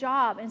gets in a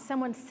job and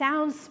someone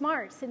sounds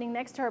smart sitting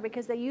next to her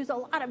because they use a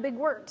lot of big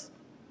words,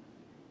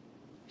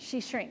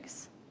 she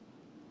shrinks.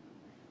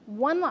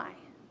 One lie.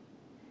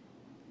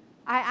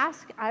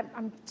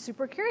 I'm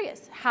super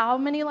curious. How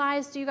many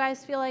lies do you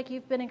guys feel like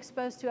you've been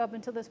exposed to up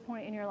until this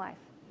point in your life?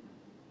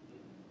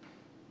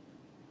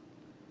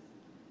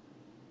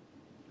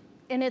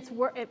 And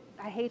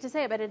I hate to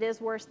say it, but it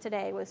is worse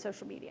today with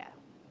social media,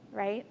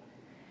 right?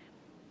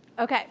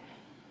 Okay.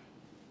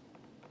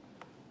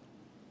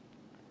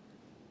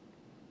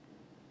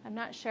 I'm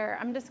not sure.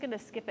 I'm just going to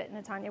skip it,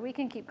 Natanya. We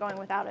can keep going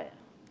without it.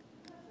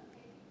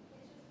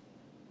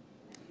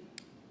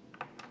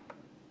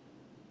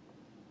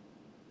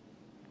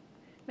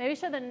 Maybe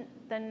show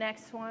the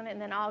next one, and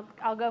then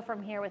I'll go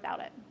from here without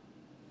it.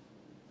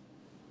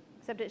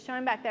 Except it's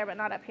showing back there, but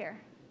not up here.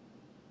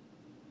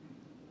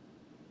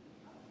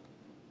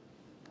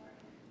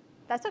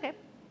 That's okay.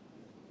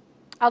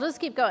 I'll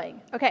just keep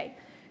going. Okay,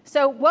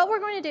 so what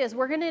we're going to do is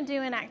we're going to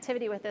do an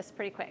activity with this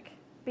pretty quick,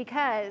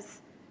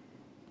 because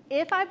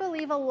if I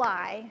believe a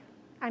lie,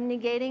 I'm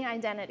negating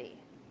identity.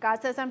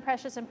 God says I'm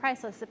precious and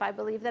priceless. If I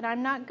believe that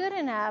I'm not good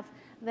enough,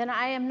 then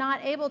I am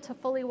not able to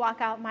fully walk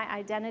out my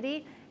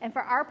identity. And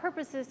for our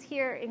purposes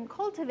here in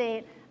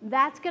Cultivate,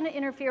 that's going to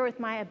interfere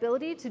with my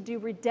ability to do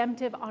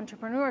redemptive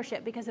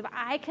entrepreneurship. Because if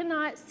I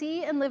cannot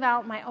see and live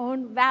out my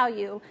own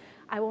value,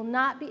 I will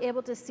not be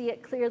able to see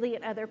it clearly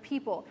in other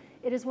people.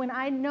 It is when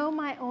I know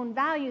my own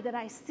value that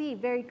I see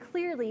very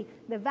clearly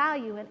the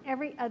value in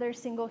every other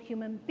single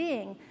human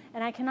being.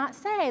 And I cannot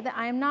say that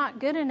I am not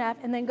good enough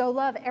and then go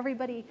love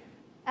everybody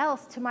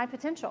else to my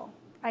potential.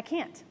 I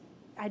can't.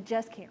 I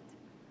just can't.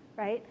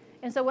 Right?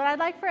 And so what I'd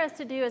like for us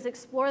to do is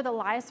explore the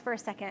lies for a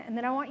second, and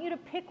then I want you to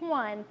pick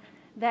one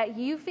that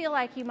you feel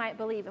like you might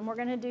believe, and we're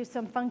going to do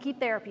some funky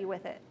therapy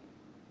with it.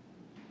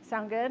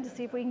 Sound good? To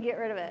see if we can get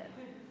rid of it.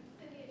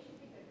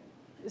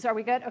 So are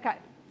we good? Okay.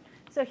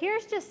 So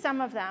here's just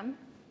some of them.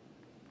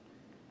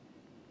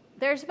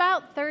 There's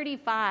about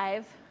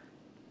 35.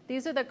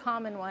 These are the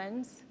common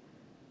ones.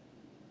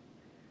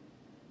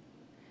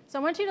 So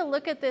I want you to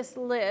look at this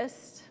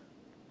list.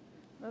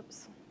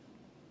 Oops.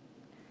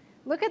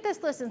 Look at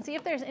this list and see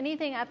if there's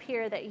anything up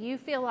here that you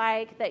feel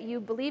like that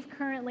you believe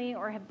currently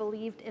or have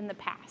believed in the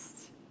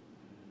past.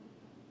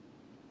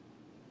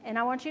 And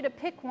I want you to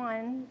pick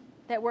one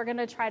that we're going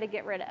to try to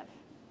get rid of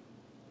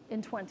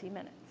in 20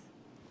 minutes.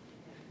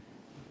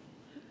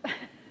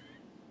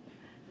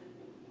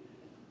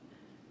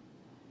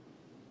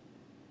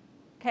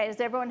 Okay, does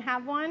everyone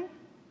have one?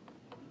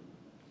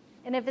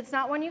 And if it's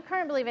not one you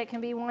currently believe, it can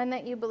be one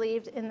that you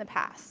believed in the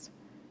past.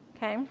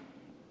 Okay?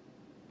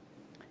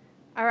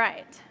 All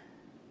right.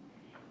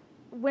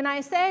 When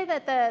I say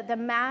that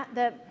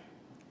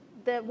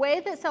the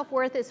way that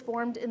self-worth is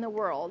formed in the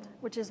world,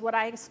 which is what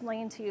I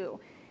explained to you,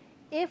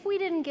 if we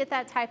didn't get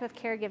that type of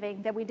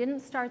caregiving, that we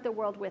didn't start the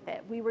world with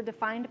it, we were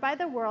defined by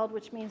the world,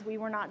 which means we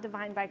were not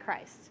defined by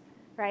Christ,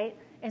 right?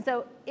 And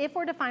so if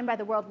we're defined by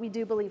the world, we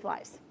do believe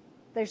lies.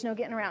 There's no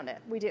getting around it.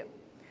 We do.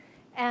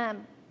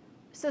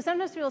 So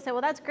sometimes people say,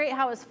 well, that's great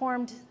how it was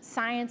formed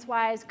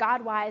science-wise,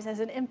 God-wise as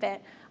an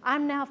infant.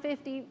 I'm now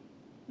 50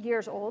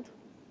 years old,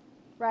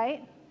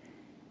 right?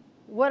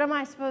 What am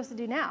I supposed to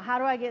do now? How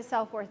do I get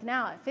self-worth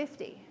now at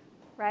 50,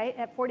 right?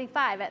 At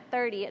 45, at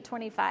 30, at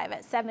 25,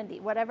 at 70,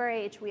 whatever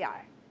age we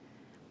are.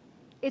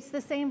 It's the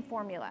same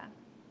formula.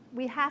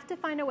 We have to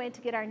find a way to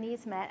get our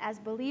needs met. As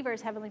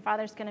believers, Heavenly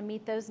Father is going to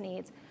meet those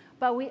needs.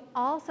 But we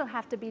also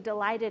have to be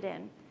delighted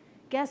in.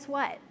 Guess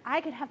what? I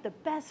could have the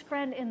best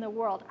friend in the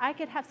world. I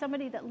could have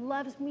somebody that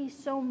loves me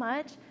so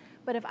much.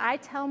 But if I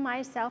tell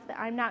myself that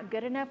I'm not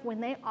good enough,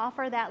 when they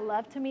offer that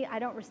love to me, I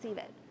don't receive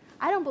it.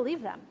 I don't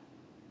believe them.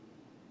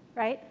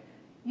 Right?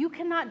 You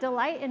cannot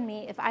delight in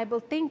me if I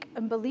think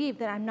and believe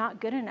that I'm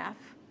not good enough.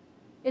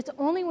 It's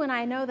only when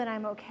I know that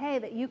I'm okay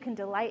that you can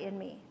delight in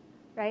me,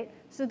 right?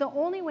 So the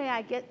only way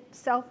I get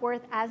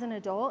self-worth as an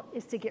adult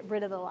is to get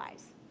rid of the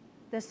lies.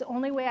 That's the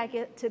only way I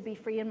get to be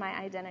free in my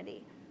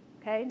identity.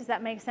 Okay? Does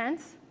that make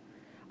sense?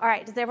 All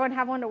right. Does everyone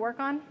have one to work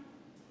on?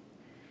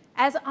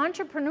 As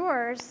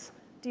entrepreneurs,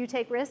 do you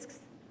take risks?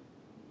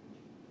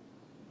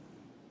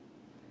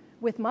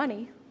 With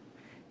money.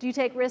 Do you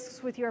take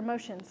risks with your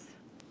emotions?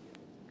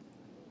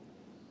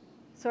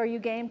 So are you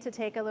game to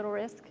take a little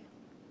risk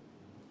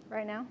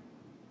right now?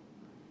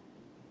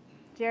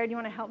 Jared, you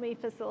want to help me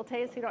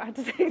facilitate so you don't have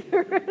to take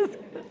the risk?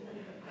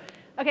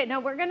 Okay, no,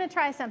 we're going to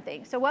try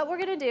something. So what we're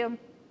going to do,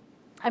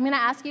 I'm going to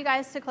ask you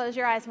guys to close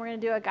your eyes, and we're going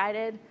to do a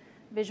guided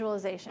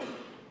visualization,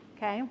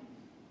 okay?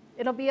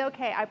 It'll be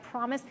okay, I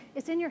promise.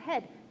 It's in your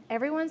head.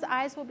 Everyone's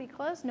eyes will be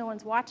closed. No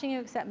one's watching you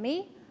except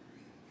me,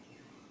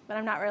 but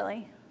I'm not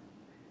really.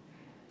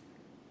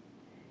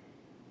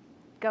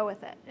 Go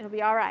with it. It'll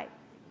be all right.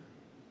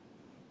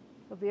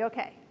 It'll be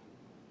okay.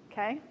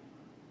 Okay?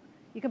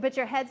 You can put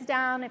your heads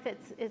down if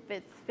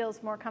it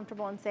feels more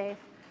comfortable and safe.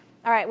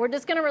 All right, we're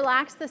just going to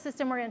relax the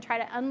system. We're going to try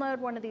to unload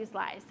one of these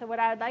lies. So what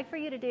I would like for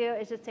you to do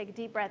is just take a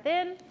deep breath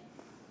in,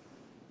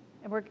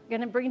 and we're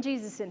going to bring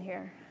Jesus in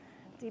here.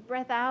 Deep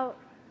breath out.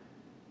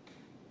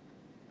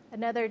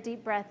 Another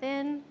deep breath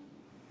in.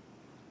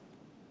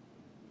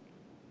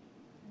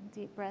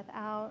 Deep breath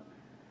out.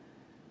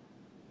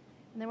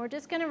 And then we're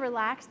just going to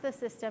relax the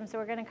system. So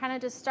we're going to kind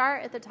of just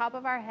start at the top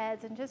of our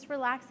heads and just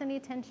relax any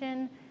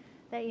tension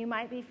that you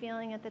might be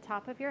feeling at the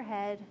top of your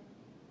head.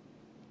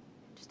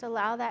 Just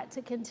allow that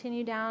to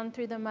continue down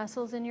through the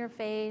muscles in your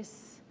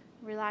face.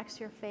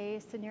 Relax your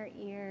face and your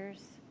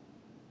ears.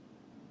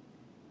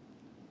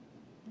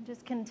 And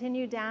just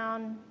continue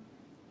down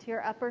to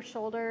your upper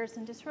shoulders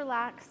and just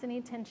relax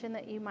any tension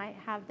that you might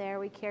have there.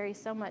 We carry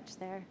so much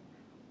there.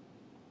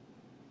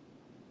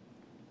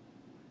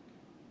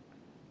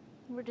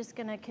 We're just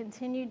going to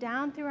continue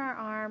down through our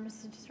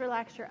arms. Just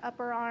relax your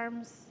upper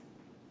arms,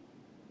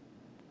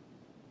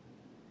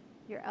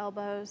 your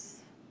elbows,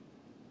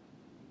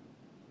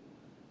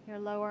 your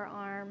lower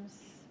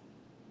arms,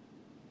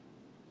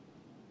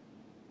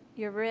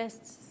 your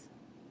wrists,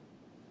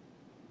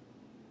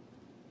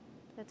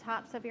 the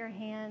tops of your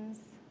hands,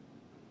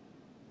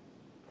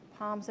 the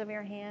palms of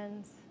your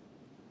hands.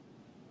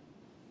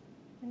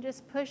 And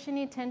just push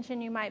any tension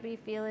you might be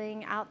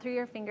feeling out through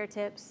your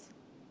fingertips.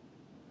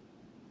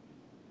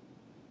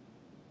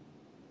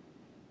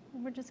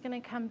 And we're just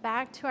going to come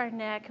back to our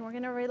neck, and we're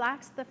going to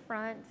relax the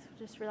front.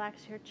 Just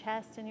relax your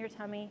chest and your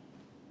tummy.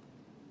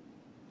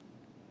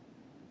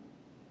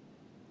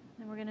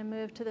 And we're going to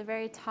move to the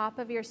very top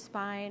of your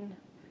spine.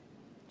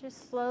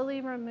 Just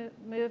slowly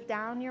move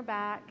down your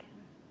back.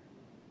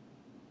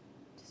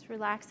 Just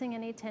relaxing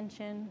any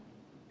tension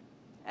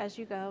as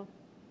you go.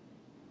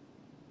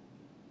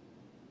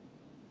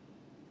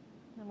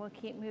 And we'll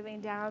keep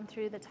moving down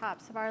through the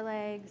tops of our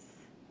legs,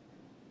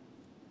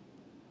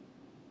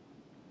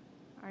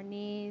 our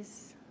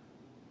knees,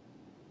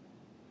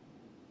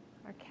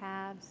 our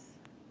calves,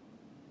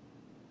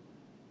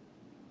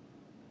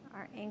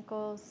 our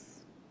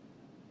ankles,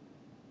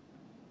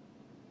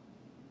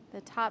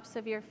 the tops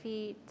of your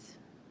feet,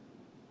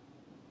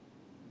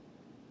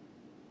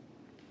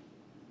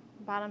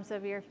 bottoms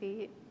of your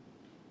feet.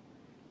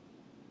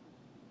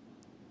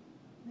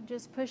 And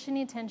just push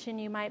any tension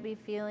you might be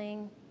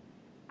feeling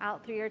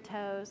out through your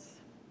toes.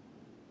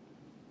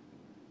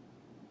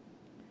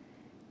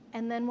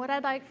 And then what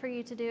I'd like for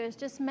you to do is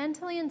just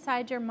mentally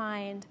inside your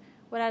mind,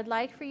 what I'd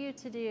like for you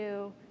to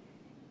do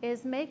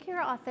is make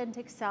your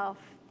authentic self,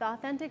 the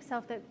authentic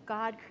self that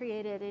God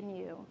created in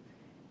you,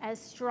 as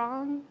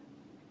strong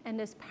and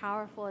as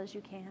powerful as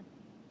you can.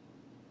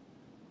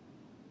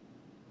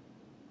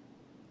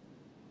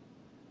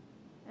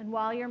 And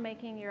while you're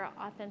making your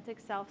authentic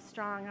self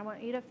strong, I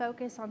want you to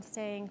focus on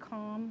staying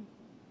calm,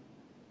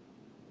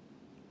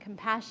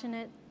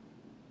 compassionate,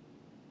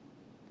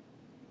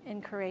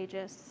 and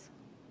courageous.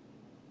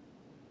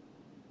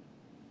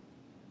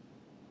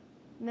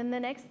 And then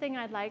the next thing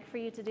I'd like for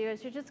you to do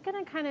is you're just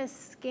going to kind of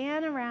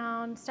scan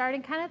around,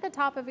 starting kind of at the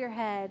top of your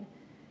head,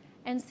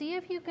 and see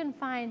if you can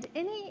find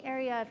any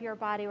area of your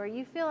body where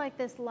you feel like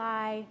this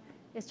lie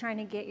is trying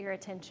to get your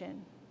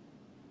attention.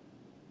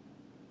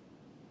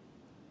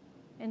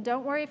 And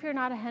don't worry if you're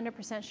not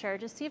 100% sure.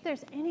 Just see if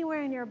there's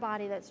anywhere in your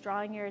body that's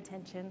drawing your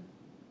attention.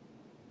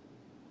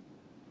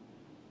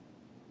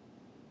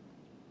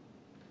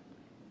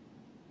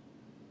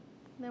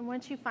 And then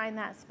once you find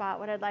that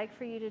spot, what I'd like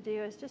for you to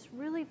do is just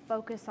really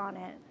focus on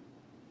it.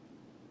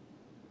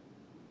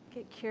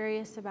 Get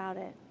curious about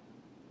it.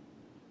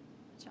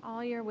 Put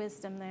all your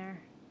wisdom there.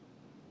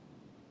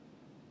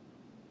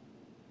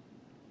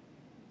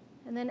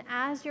 And then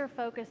as you're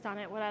focused on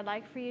it, what I'd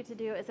like for you to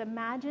do is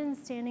imagine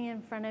standing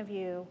in front of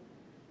you,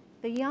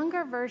 the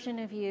younger version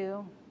of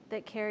you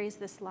that carries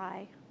this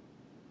lie.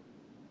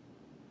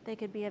 They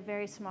could be a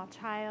very small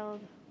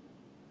child.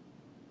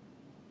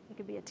 They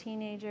could be a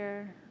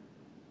teenager.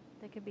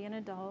 They could be an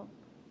adult.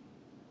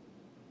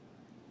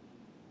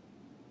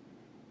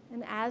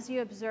 And as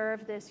you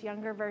observe this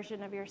younger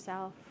version of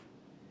yourself,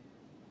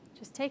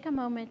 just take a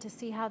moment to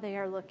see how they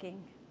are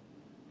looking.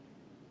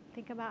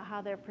 Think about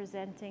how they're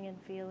presenting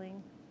and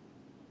feeling.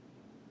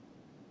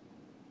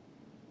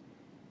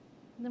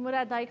 And then what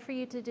I'd like for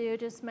you to do,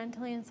 just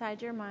mentally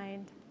inside your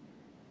mind,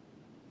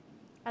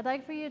 I'd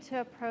like for you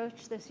to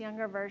approach this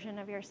younger version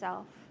of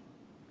yourself,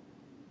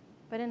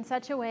 but in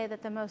such a way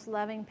that the most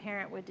loving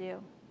parent would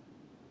do.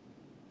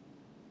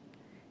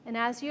 And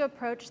as you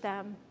approach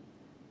them,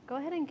 go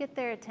ahead and get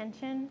their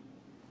attention.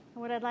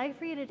 And what I'd like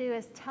for you to do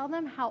is tell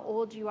them how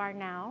old you are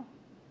now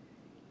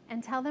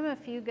and tell them a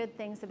few good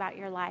things about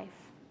your life.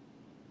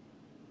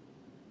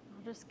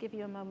 I'll just give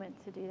you a moment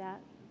to do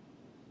that.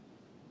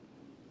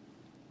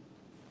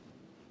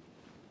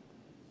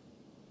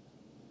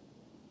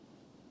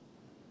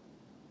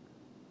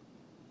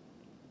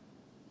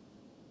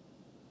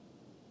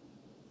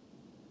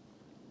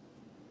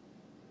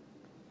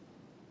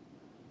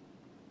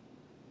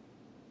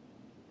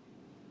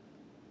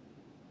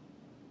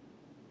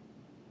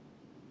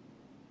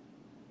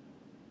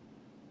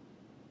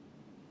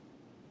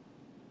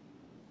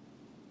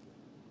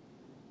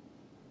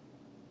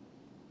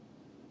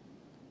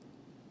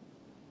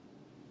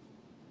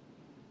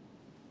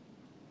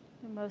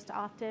 Most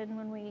often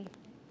when we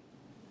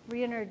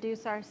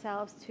reintroduce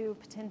ourselves to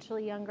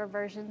potentially younger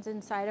versions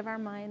inside of our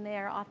mind, they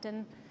are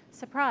often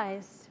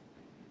surprised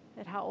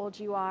at how old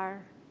you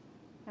are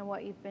and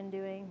what you've been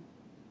doing.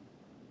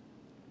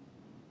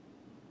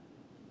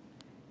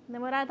 And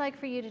then what I'd like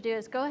for you to do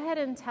is go ahead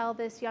and tell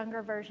this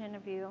younger version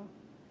of you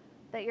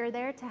that you're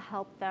there to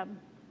help them.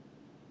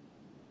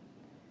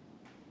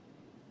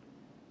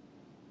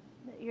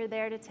 That you're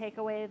there to take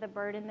away the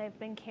burden they've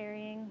been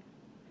carrying.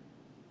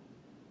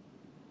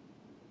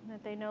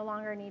 That they no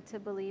longer need to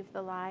believe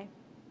the lie.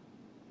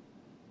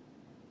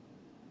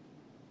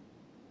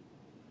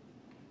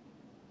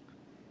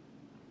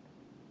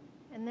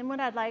 And then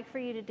what I'd like for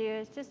you to do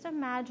is just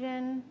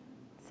imagine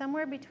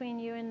somewhere between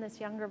you and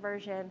this younger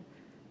version,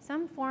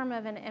 some form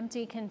of an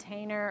empty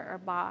container or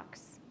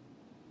box.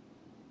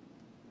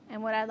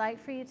 And what I'd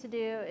like for you to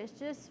do is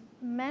just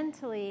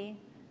mentally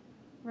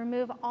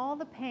remove all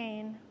the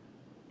pain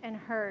and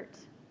hurt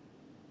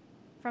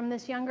from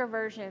this younger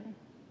version.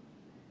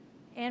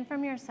 and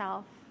from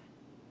yourself.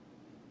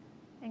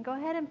 And go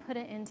ahead and put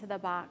it into the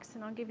box,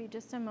 and I'll give you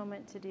just a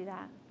moment to do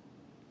that.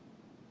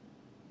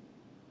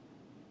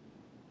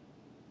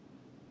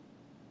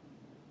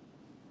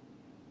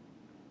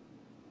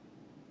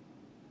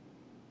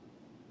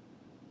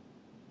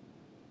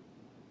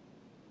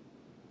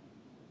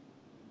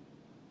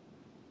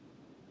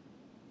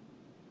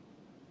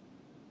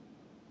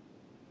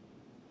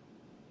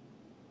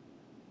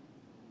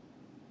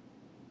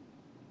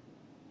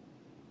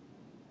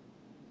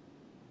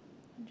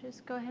 And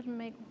just go ahead and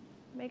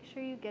make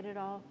sure you get it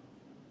all.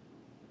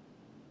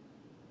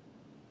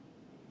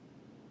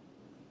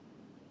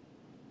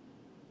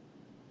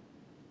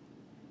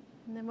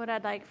 And then what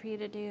I'd like for you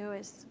to do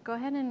is go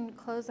ahead and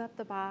close up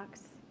the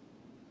box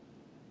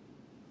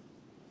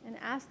and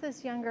ask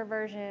this younger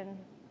version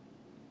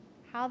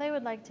how they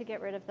would like to get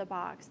rid of the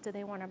box. Do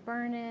they want to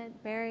burn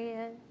it, bury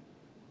it,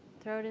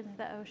 throw it into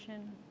the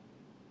ocean?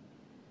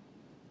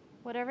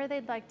 Whatever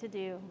they'd like to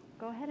do,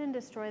 go ahead and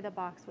destroy the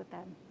box with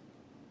them.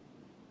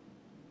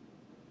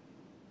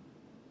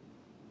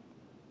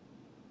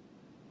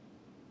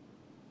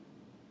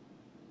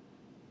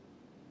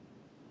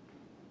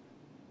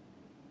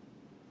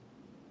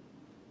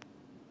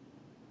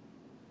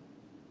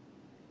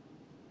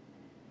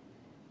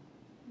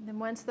 And then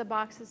once the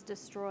box is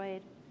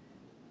destroyed,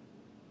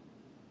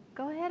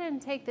 go ahead and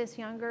take this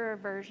younger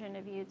version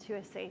of you to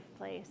a safe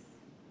place.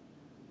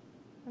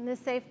 And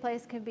this safe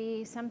place could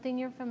be something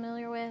you're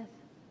familiar with.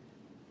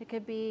 It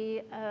could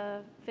be a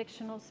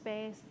fictional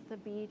space, the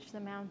beach, the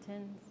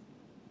mountains.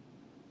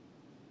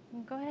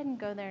 And go ahead and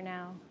go there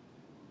now.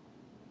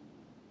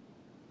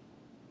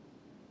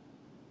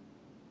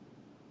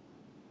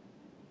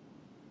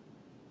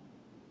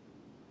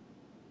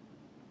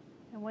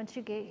 And once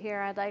you get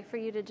here, I'd like for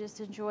you to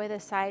just enjoy the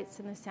sights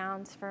and the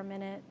sounds for a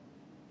minute.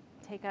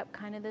 Take up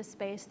kind of the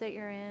space that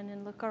you're in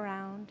and look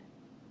around.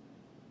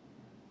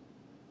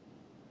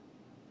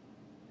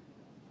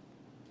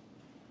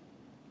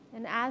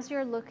 And as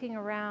you're looking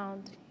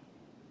around,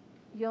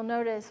 you'll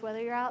notice,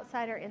 whether you're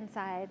outside or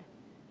inside,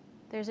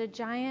 there's a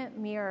giant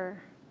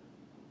mirror.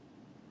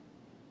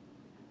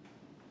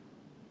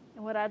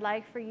 And what I'd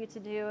like for you to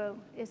do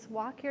is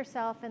walk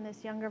yourself in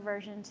this younger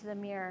version to the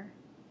mirror.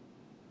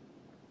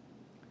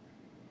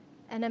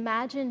 And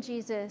imagine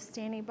Jesus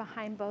standing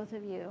behind both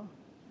of you,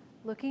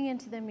 looking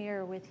into the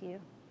mirror with you.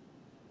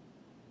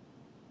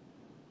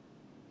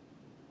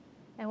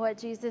 And what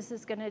Jesus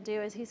is going to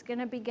do is he's going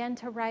to begin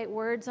to write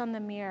words on the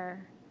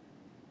mirror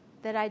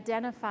that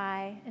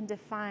identify and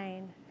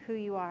define who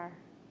you are.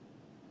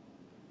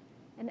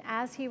 And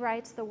as he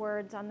writes the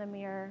words on the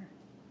mirror,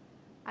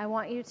 I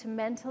want you to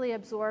mentally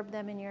absorb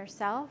them in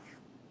yourself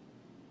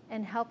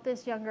and help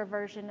this younger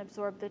version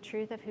absorb the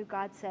truth of who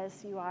God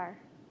says you are.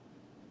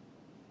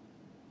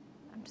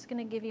 I'm just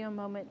going to give you a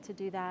moment to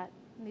do that.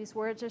 And these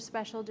words are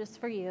special just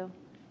for you.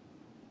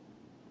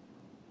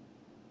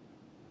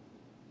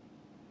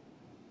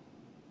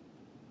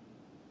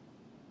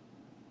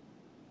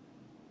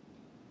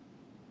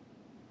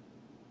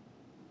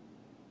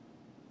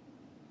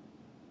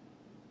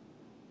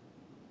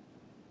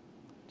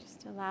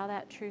 Just allow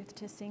that truth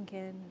to sink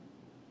in.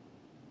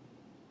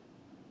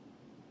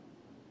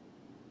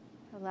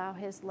 Allow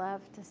his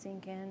love to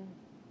sink in.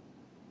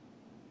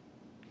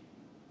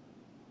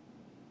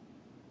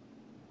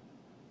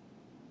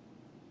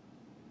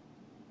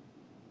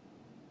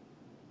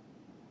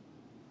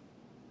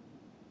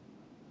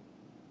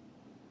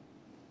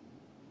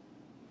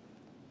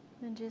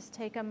 And just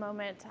take a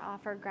moment to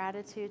offer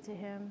gratitude to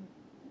him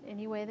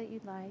any way that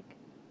you'd like.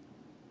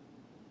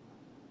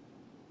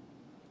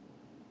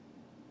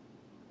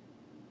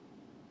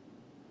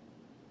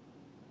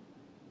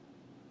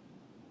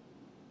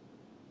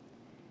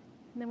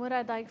 And then what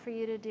I'd like for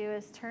you to do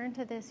is turn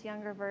to this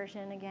younger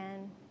version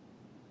again.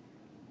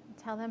 And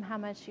tell them how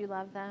much you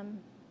love them.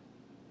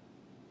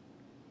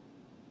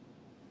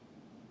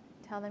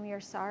 Tell them you're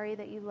sorry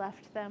that you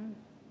left them.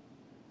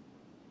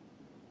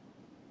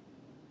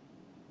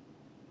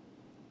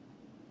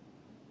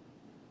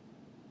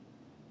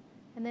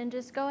 And then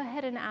just go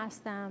ahead and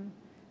ask them,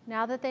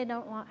 now that they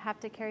don't have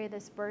to carry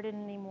this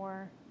burden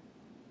anymore,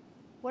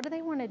 what do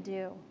they want to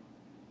do?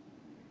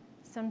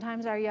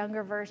 Sometimes our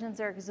younger versions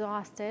are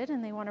exhausted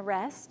and they want to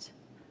rest.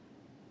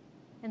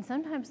 And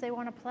sometimes they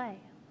want to play.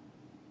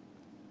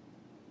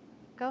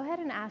 Go ahead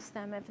and ask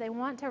them. If they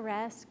want to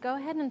rest, go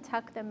ahead and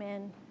tuck them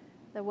in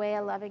the way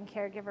a loving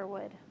caregiver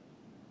would.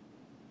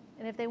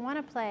 And if they want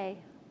to play,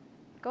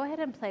 go ahead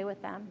and play with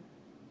them.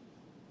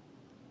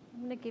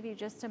 I'm going to give you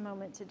just a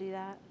moment to do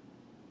that.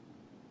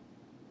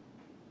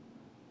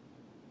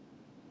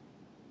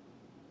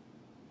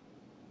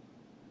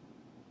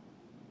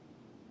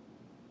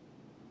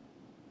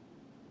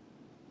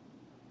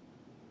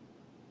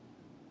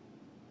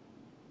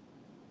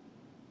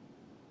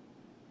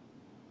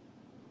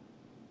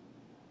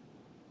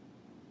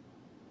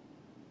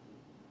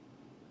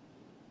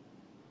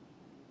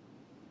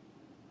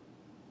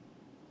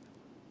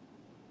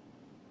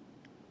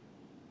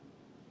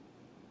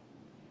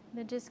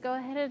 Then just go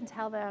ahead and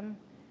tell them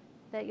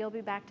that you'll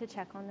be back to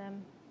check on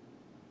them.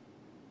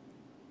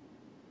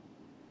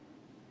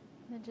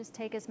 And then just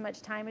take as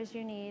much time as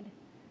you need.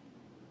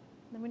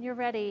 Then when you're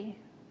ready,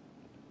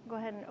 go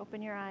ahead and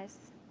open your eyes.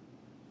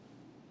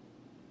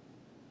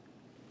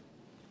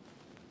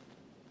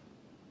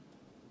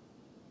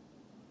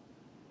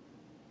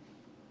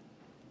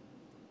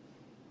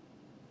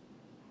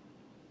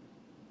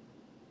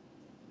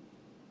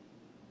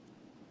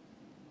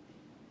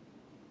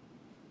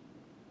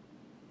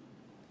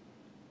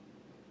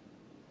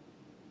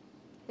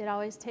 It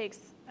always takes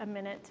a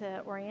minute to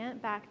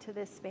orient back to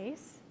this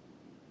space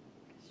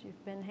because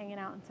you've been hanging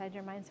out inside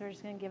your mind, so we're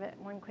just going to give it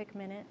one quick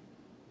minute.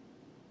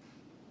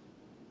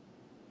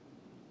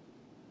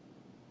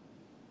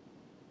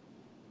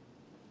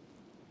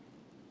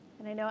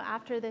 And I know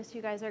after this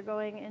you guys are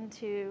going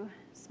into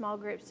small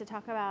groups to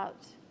talk about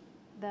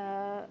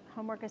the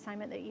homework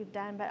assignment that you've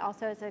done, but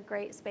also it's a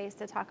great space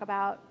to talk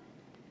about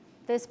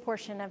this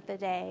portion of the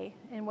day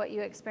and what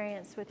you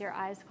experienced with your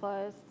eyes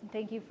closed. And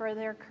thank you for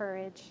their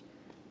courage.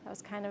 That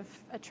was kind of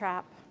a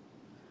trap.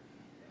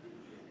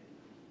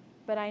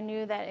 But I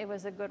knew that it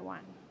was a good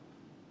one.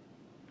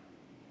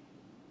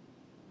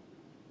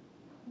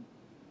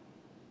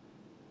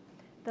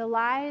 The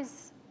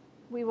lies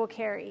we will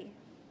carry.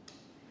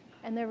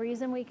 And the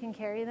reason we can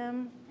carry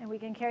them, and we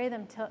can carry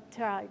them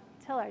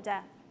till our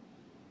death.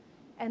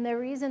 And the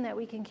reason that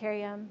we can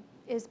carry them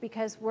is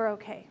because we're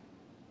okay.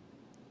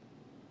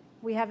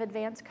 We have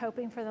advanced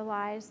coping for the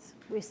lies.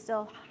 We're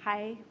still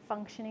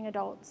high-functioning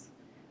adults.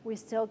 We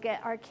still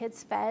get our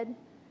kids fed.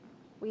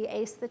 We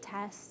ace the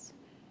test.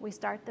 We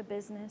start the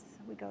business.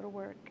 We go to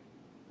work.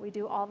 We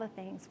do all the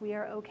things. We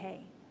are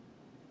okay.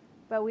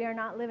 But we are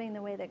not living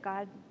the way that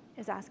God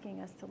is asking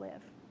us to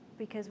live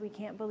because we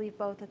can't believe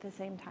both at the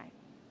same time,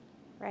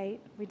 right?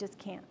 We just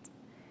can't.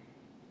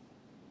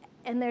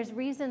 And there's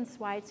reasons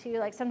why, too.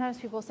 Like sometimes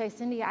people say,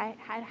 Cindy,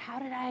 how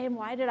did I and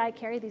why did I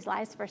carry these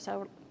lies for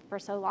so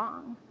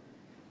long?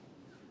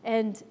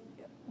 And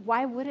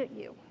why wouldn't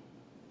you?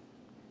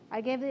 I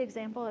gave the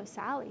example of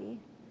Sally.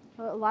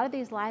 A lot of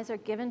these lies are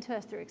given to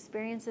us through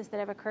experiences that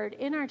have occurred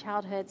in our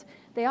childhoods.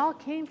 They all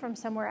came from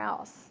somewhere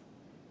else,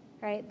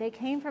 right? They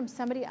came from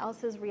somebody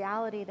else's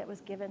reality that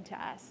was given to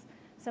us,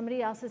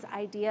 somebody else's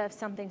idea of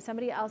something,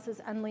 somebody else's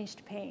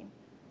unleashed pain,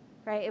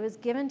 right? It was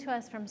given to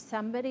us from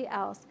somebody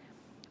else.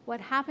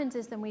 What happens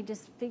is then we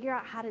just figure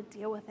out how to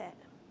deal with it,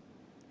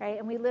 right?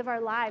 And we live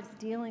our lives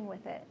dealing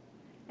with it.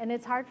 And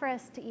it's hard for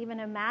us to even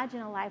imagine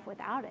a life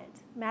without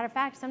it. Matter of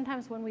fact,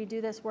 sometimes when we do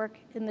this work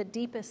in the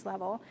deepest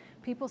level,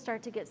 people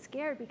start to get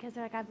scared because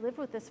they're like, I've lived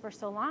with this for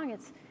so long.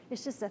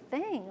 It's just a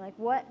thing. Like,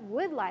 what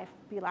would life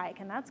be like?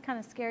 And that's kind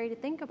of scary to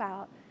think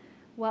about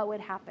what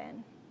would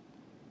happen.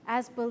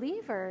 As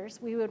believers,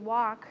 we would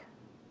walk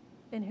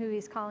in who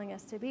he's calling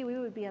us to be. We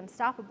would be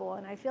unstoppable.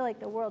 And I feel like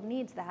the world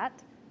needs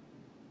that.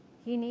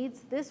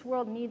 This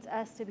world needs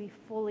us to be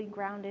fully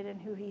grounded in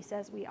who he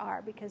says we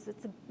are because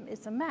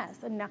it's a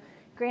mess. And now,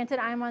 granted,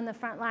 I'm on the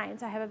front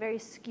lines. I have a very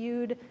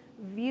skewed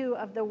view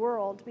of the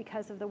world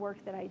because of the work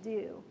that I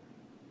do.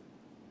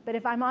 But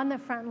if I'm on the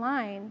front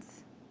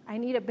lines, I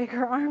need a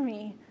bigger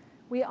army.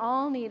 We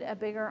all need a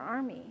bigger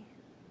army,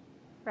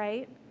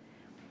 right?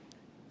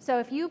 So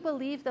if you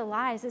believe the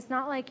lies, it's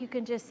not like you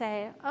can just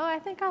say, oh, I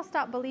think I'll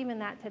stop believing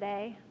that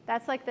today.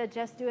 That's like the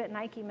just do it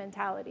Nike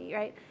mentality,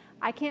 right?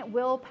 I can't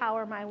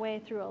willpower my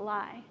way through a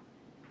lie.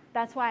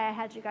 That's why I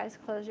had you guys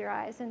close your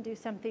eyes and do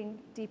something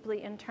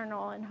deeply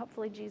internal, and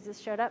hopefully Jesus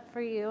showed up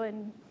for you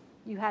and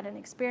you had an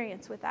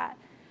experience with that.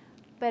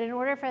 But in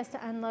order for us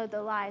to unload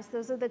the lies,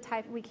 those are the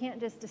type, we can't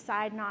just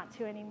decide not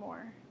to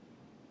anymore.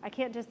 I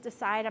can't just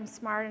decide I'm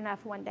smart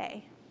enough one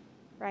day,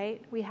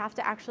 right? We have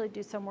to actually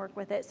do some work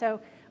with it.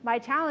 So my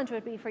challenge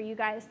would be for you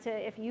guys to,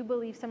 if you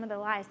believe some of the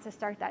lies, to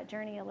start that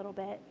journey a little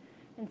bit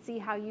and see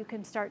how you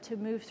can start to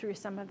move through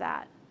some of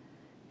that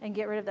and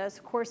get rid of those.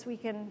 Of course, we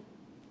can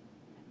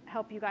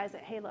help you guys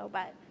at Halo,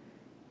 but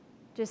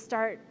just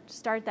start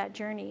that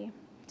journey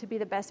to be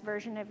the best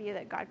version of you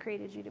that God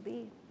created you to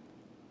be.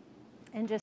 And just